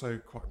 but it's also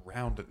quite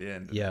round at the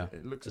end. Yeah.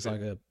 It looks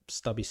like a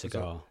stubby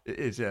cigar. It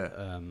is,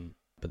 yeah.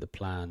 But the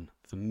plan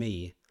for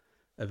me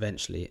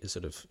eventually, a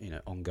sort of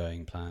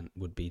ongoing plan,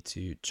 would be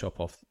to chop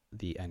off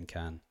the end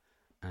can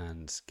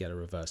and get a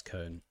reverse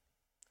cone.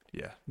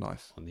 Yeah,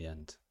 nice. On the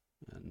end,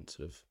 and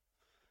sort of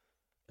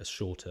a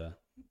shorter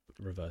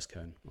reverse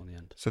cone on the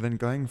end. So then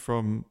going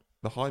from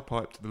the high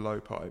pipe to the low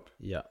pipe.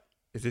 Yeah.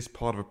 Is this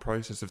part of a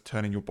process of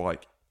turning your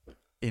bike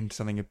into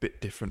something a bit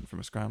different from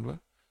a Scrambler?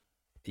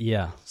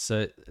 Yeah.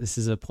 So this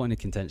is a point of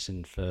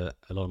contention for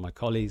a lot of my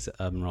colleagues at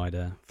Urban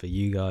Rider, for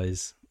you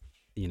guys.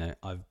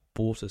 I've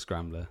bought a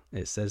Scrambler.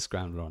 It says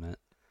Scrambler on it.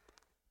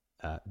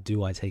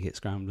 Do I take it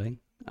scrambling?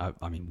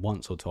 I mean,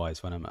 once or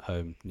twice when I'm at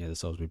home near the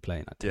Salisbury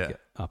Plain, I take it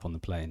up on the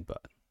plane,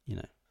 but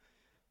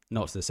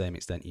not to the same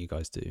extent you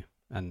guys do.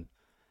 And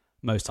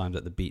most times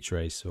at the beach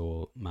race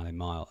or Mallee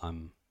Mile,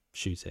 I'm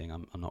shooting.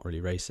 I'm not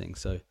really racing.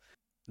 So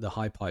the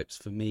high pipes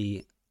for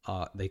me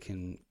they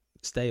can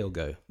stay or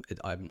go.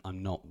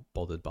 I'm not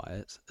bothered by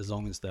it as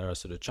long as there are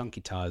sort of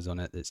chunky tires on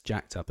it. It's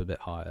jacked up a bit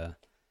higher.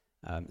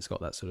 It's got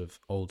that sort of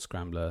old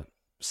Scrambler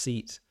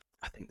seat.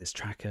 I think this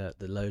tracker,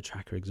 the low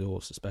tracker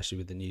exhaust, especially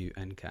with the new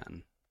end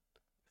can,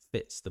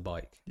 fits the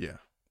bike. Yeah.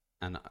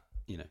 And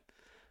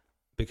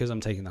because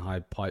I'm taking the high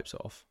pipes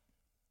off,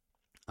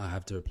 I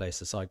have to replace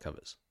the side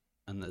covers,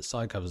 and the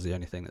side cover is the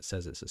only thing that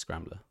says it's a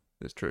Scrambler.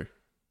 It's true.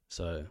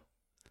 So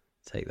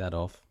take that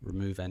off,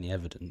 remove any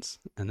evidence,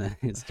 and then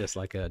it's just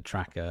like a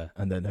tracker.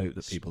 And then hope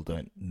that people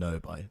don't know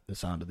by the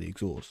sound of the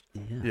exhaust.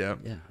 Yeah.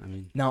 I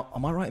mean, now,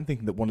 am I right in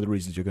thinking that one of the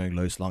reasons you're going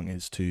low slung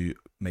is to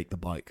make the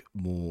bike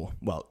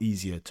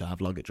easier to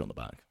have luggage on the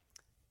back?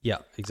 Yeah,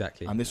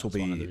 exactly. And this will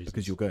be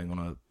because you're going on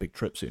a big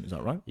trip soon, is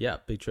that right? Yeah,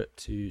 big trip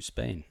to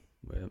Spain.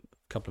 We're a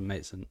couple of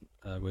mates, and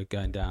we're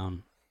going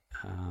down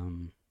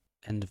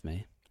end of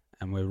May,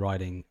 and we're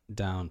riding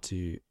down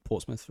to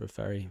Portsmouth for a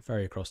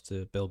ferry across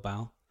to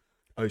Bilbao.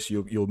 Oh,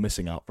 so you're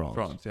missing out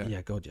France, yeah.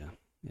 Yeah, God,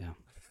 yeah.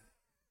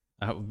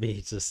 That would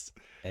be just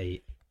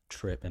a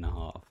trip and a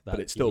half. But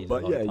it's still,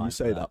 you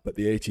say that, but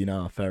the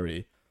 18-hour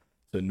ferry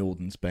to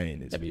northern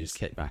Spain is you just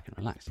kick back and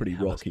relax. Pretty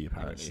rocky,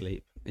 apparently.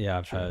 Sleep. Yeah,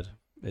 I've heard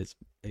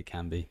it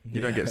can be.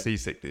 You don't get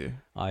seasick, do you?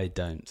 I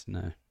don't.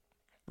 No.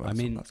 Well, I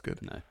mean, that's good.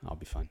 No, I'll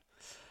be fine.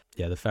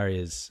 Yeah, the ferry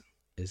is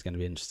going to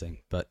be interesting,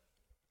 but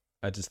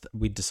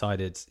we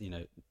decided,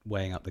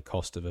 weighing up the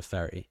cost of a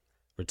ferry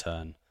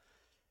return,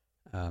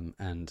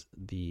 and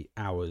the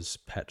hours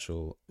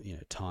petrol,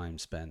 time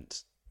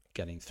spent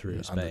getting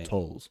through Spain, and the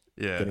tolls,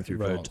 getting through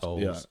road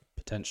tolls,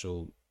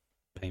 potential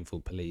painful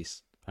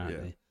police,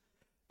 apparently.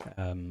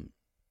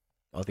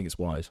 I think it's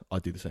wise.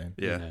 I'd do the same.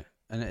 Yeah,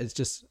 and it's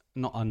just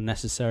not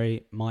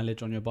unnecessary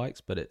mileage on your bikes,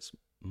 but it's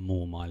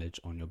more mileage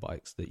on your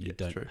bikes that you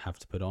don't have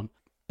to put on.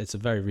 it's a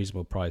very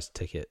reasonable price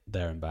ticket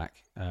there and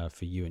back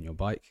for you and your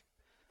bike,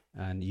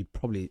 and you'd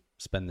probably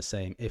spend the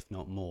same, if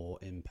not more,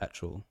 in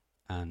petrol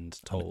and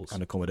tolls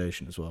and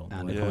accommodation as well.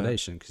 and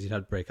accommodation, because you'd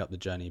have to break up the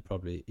journey.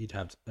 Probably you'd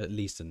have at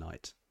least a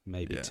night,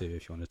 maybe two,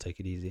 if you want to take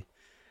it easy.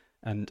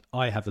 And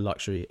I have the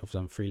luxury of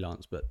I'm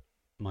freelance, but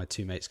my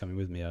two mates coming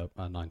with me are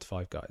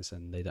 9-to-5 guys,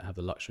 and they don't have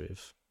the luxury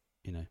of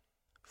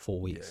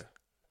 4 weeks.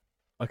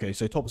 Okay,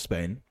 so top of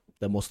Spain.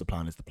 Then what's the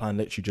plan? Is the plan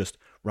literally just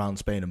round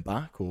Spain and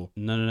back, or?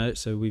 No.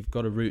 So we've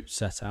got a route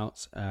set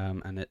out,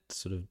 and it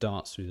sort of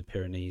darts through the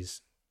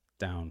Pyrenees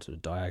down sort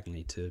of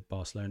diagonally to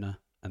Barcelona,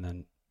 and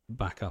then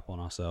back up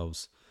on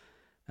ourselves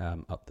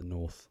up the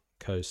north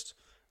coast,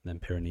 and then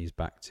Pyrenees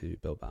back to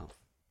Bilbao.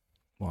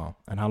 Wow.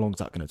 And how long is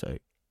that going to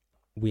take?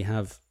 We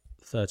have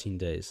 13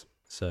 days.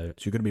 So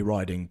you're going to be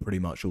riding pretty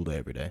much all day,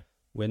 every day?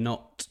 We're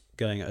not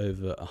going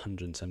over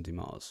 170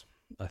 miles.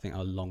 I think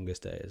our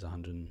longest day is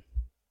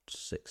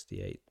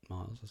 168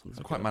 miles or something.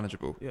 It's quite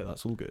manageable. Yeah,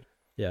 that's all good.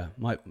 Yeah,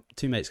 my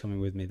two mates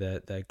coming with me,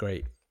 they're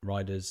great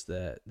riders.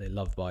 They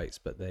love bikes,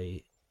 but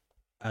they,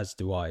 as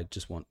do I,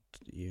 just want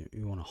you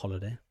want a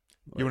holiday.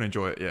 You want to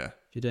enjoy it, yeah.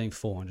 If you're doing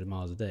 400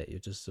 miles a day, you're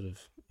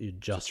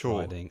just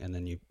riding, and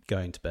then you're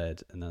going to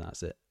bed, and then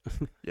that's it.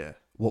 Yeah.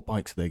 What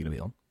bikes are they going to be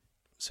on?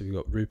 So we've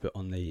got Rupert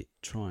on the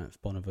Triumph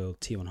Bonneville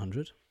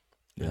T100,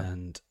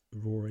 and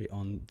Rory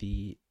on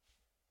the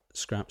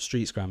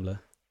Street Scrambler.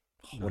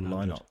 What a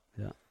lineup.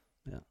 Yeah.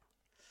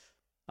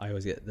 I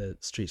always get the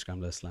Street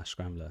Scrambler /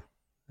 Scrambler.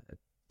 I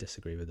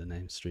disagree with the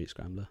name Street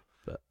Scrambler,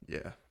 but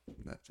yeah,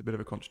 that's a bit of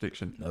a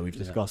contradiction. No, we've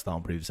discussed that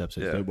on previous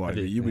episodes. Yeah. Don't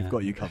worry, we've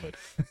got you covered.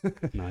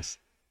 Nice.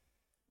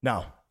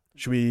 Now,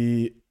 should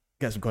we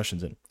get some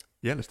questions in?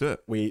 Yeah, let's do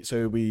it. We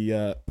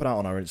put out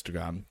on our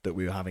Instagram that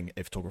we were having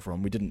a photographer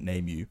on. We didn't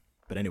name you,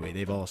 but anyway,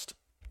 they've asked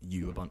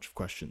you a bunch of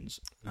questions,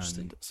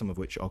 and some of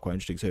which are quite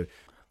interesting. So,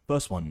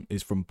 first one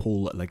is from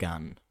Paul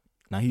Legan.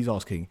 Now he's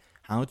asking,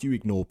 how do you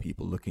ignore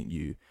people looking at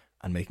you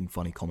and making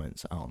funny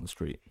comments out on the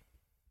street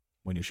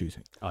when you're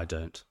shooting? I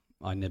don't.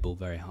 I nibble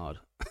very hard.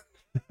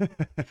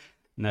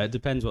 No, it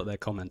depends what their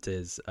comment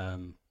is.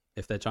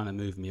 If they're trying to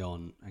move me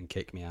on and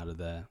kick me out of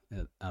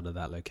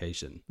that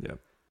location,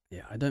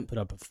 yeah, I don't put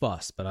up a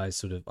fuss, but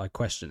I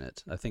question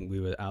it. I think we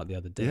were out the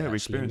other day. Yeah, we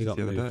got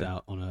moved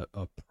out on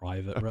a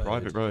private road.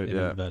 Private road, in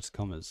yeah. inverted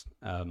commas.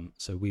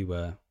 So we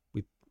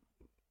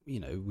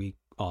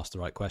asked the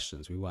right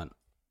questions. We weren't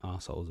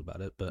arseholes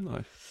about it, but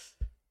nice.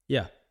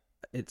 Yeah,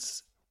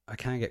 I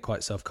can get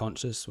quite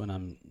self-conscious when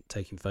I'm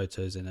taking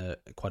photos in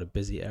quite a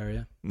busy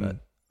area, but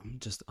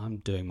I'm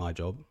doing my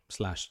job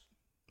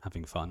 /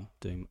 having fun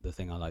doing the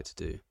thing I like to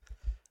do.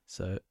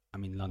 So, I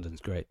mean,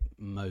 London's great.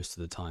 Most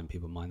of the time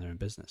people mind their own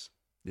business.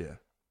 Yeah.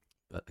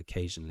 But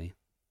occasionally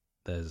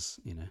there's,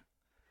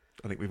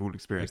 I think we've all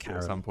experienced it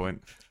at some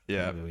point.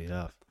 Yeah. We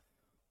have.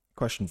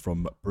 Question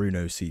from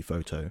Bruno C.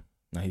 Photo.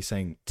 Now he's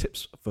saying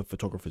tips for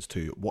photographers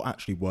too. What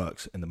actually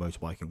works in the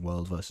motorbiking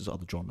world versus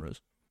other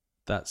genres?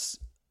 That's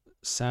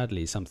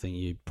sadly something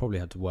you probably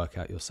have to work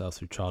out yourself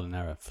through trial and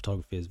error.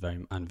 Photography is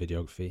and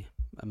videography.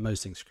 And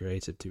most things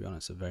creative, to be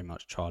honest, are very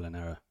much trial and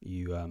error.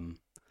 You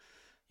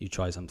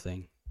try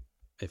something.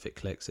 If it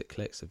clicks, it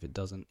clicks. If it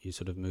doesn't, you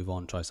sort of move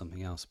on, try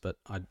something else. But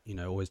I,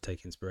 always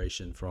take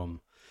inspiration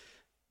from,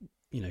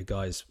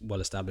 guys well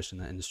established in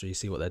that industry,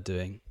 see what they're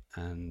doing,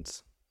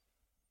 and,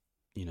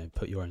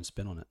 put your own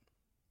spin on it.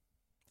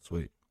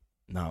 Sweet.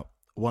 Now,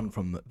 one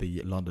from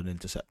the London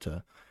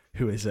Interceptor,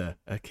 who is a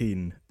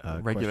keen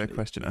regular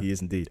questioner. He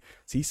is indeed.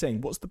 So he's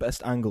saying, what's the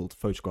best angle to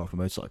photograph a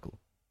motorcycle?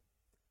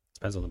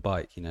 Depends on the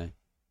bike, If you've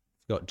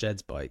got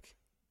Jed's bike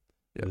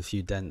with a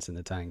few dents in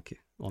the tank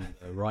on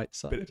the right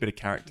side. Bit of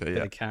character, Bit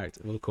of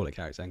character. We'll call it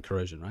character and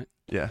corrosion, right?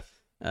 Yeah.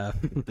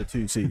 The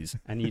two C's.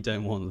 And you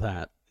don't want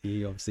that.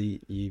 You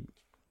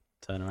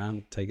turn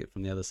around, take it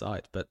from the other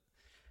side. But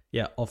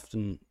yeah,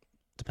 often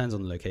depends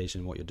on the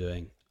location, what you're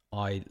doing.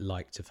 I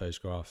like to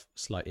photograph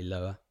slightly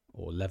lower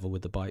or level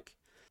with the bike.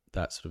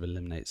 That sort of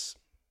eliminates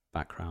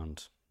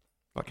background.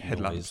 Like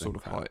headlamp sort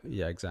of height.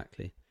 Yeah,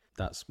 exactly.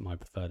 That's my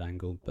preferred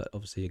angle. But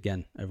obviously,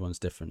 again, everyone's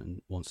different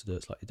and wants to do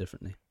it slightly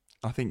differently.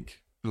 I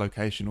think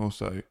location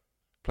also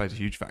plays a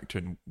huge factor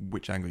in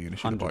which angle you're going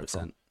to shoot the bike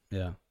from.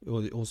 Yeah.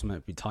 It also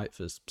might be tight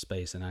for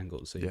space and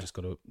angles, so you just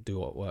got to do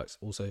what works.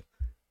 Also,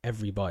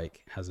 every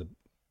bike has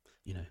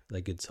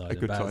their good side. A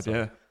good bad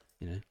side,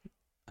 yeah.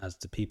 As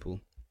to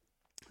people.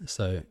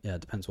 So yeah,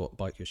 it depends what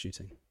bike you're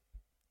shooting.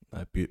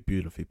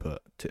 Beautifully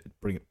put.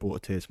 Brought a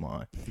tear to my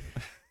eye.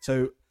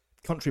 So,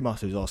 Country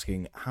Master is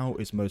asking, how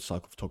is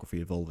motorcycle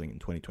photography evolving in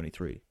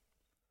 2023?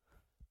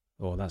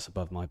 Oh, that's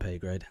above my pay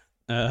grade.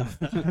 Go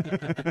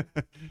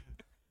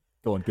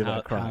on, give it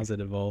a crack. How's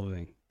it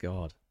evolving?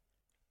 God,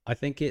 I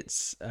think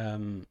it's. I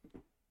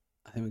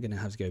think we're going to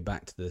have to go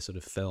back to the sort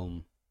of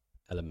film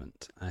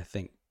element. I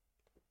think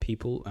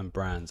people and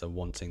brands are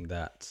wanting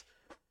that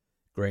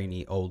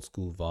grainy, old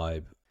school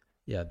vibe.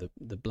 Yeah,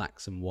 the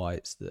blacks and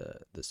whites,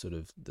 the sort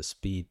of the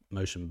speed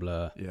motion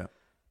blur. Yeah,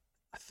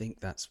 I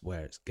think that's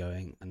where it's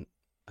going, and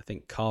I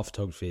think car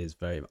photography is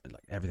very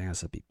like everything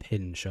has to be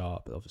pin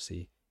sharp.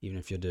 Obviously, even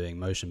if you're doing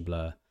motion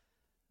blur,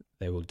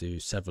 they will do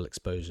several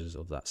exposures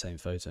of that same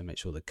photo, make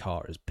sure the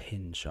car is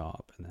pin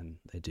sharp, and then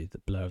they do the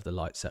blur of the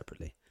light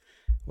separately.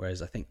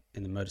 Whereas I think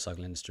in the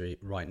motorcycle industry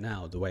right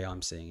now, the way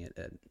I'm seeing it,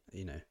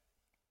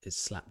 it's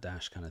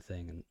slapdash kind of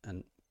thing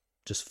and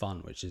just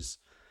fun, which is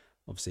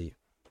obviously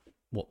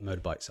what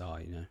motorbikes are,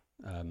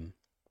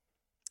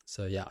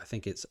 So yeah, I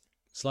think it's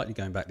slightly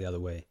going back the other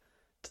way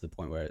to the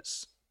point where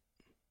it's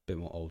a bit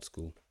more old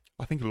school.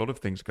 I think a lot of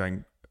things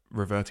are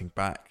reverting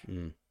back,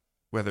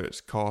 whether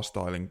it's car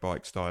styling,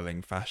 bike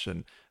styling,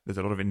 fashion. There's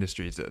a lot of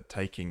industries that are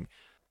taking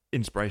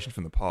inspiration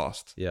from the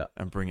past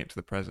and bring it to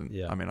the present.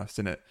 I mean, I've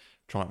seen it,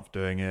 Triumph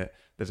doing it.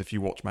 There's a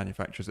few watch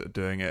manufacturers that are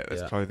doing it.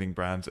 There's clothing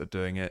brands that are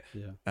doing it.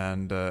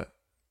 And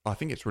I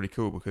think it's really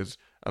cool because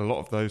a lot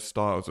of those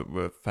styles that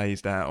were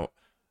phased out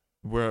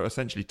were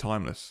essentially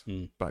timeless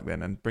back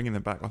then, and bringing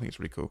them back, I think it's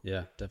really cool.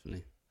 Yeah,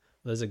 definitely.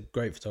 There's a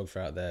great photographer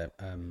out there.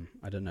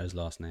 I don't know his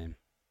last name.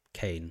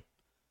 Kane.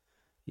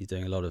 He's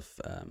doing a lot of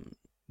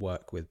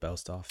work with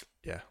Belstaff.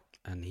 Yeah.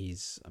 And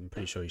I'm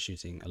pretty sure he's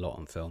shooting a lot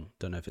on film.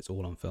 Don't know if it's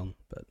all on film,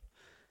 but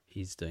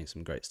he's doing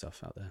some great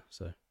stuff out there.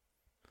 So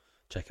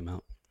check him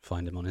out.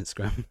 Find him on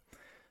Instagram.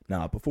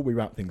 Now, before we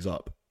wrap things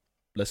up,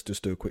 let's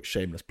just do a quick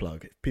shameless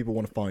plug. If people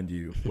want to find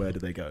you, where do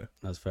they go?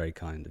 That's very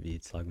kind of you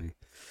to plug me.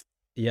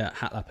 Yeah,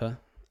 Hatlapa,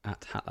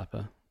 at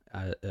Hatlapa.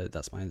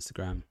 That's my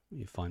Instagram.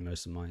 You find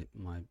most of my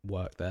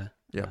work there.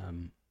 Yeah.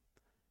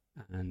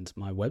 And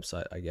my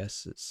website, I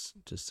guess, it's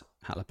just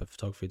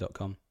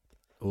hatlapaphotography.com.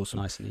 Awesome.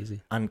 Nice and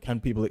easy. And can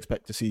people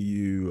expect to see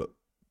you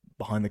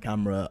behind the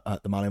camera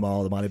at the Mallee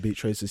Mile, the Mallee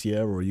Beach Race this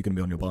year, or are you going to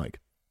be on your bike?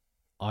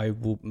 I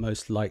will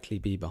most likely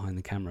be behind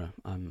the camera.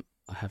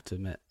 I have to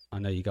admit, I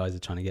know you guys are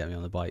trying to get me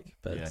on the bike,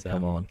 but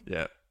come on.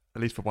 Yeah,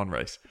 at least for one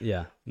race.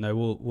 Yeah, no,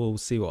 we'll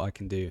see what I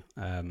can do.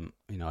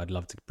 I'd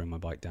love to bring my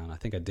bike down. I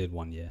think I did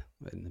one year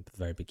in the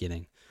very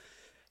beginning.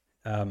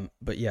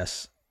 But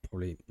yes,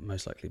 probably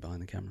most likely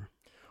behind the camera.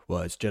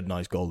 Well, it's Jed and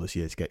I's goal this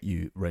year to get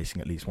you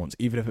racing at least once,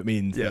 even if it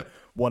means that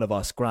one of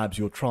us grabs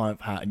your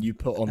Triumph hat and you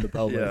put on the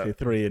Belmont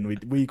 3 and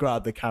we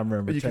grab the camera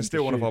and you can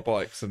steal one of our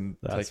bikes and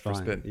take fine. For a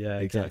spin. Yeah,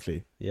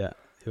 exactly. Yeah,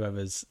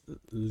 whoever's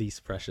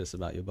least precious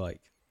about your bike.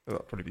 Well,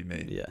 that'll probably be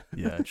me.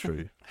 Yeah,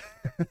 true.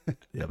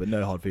 Yeah, but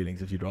no hard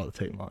feelings if you'd rather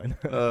take mine.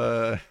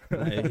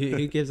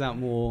 Who gives out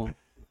more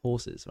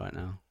horses right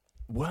now?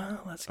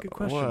 Well, that's a good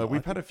question. Well,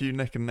 we've had a few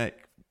neck and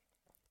neck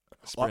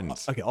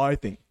sprints. I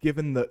think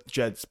given that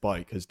Jed's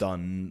bike has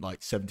done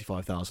like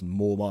 75,000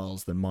 more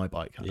miles than my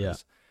bike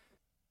has,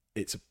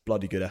 it's a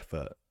bloody good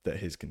effort that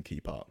his can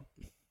keep up.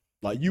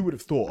 Like, you would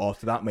have thought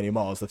after that many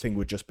miles the thing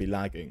would just be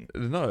lagging.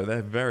 No,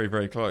 they're very,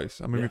 very close.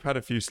 I mean, we've had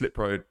a few slip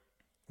road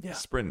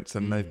sprints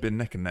and they've been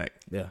neck and neck.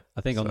 Yeah,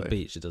 I think on the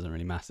beach it doesn't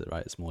really matter,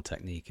 right? It's more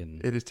technique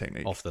and it is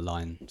technique, off the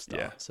line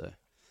stuff. So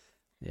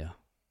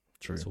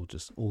true.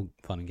 It's all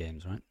fun and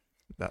games, right?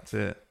 That's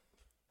it.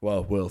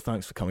 Well, Will,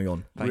 thanks for coming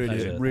on.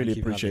 Really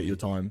appreciate your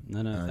time.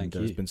 No, thank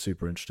you. It's been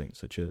super interesting,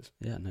 so cheers.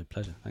 Yeah, no,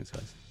 pleasure. Thanks,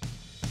 guys.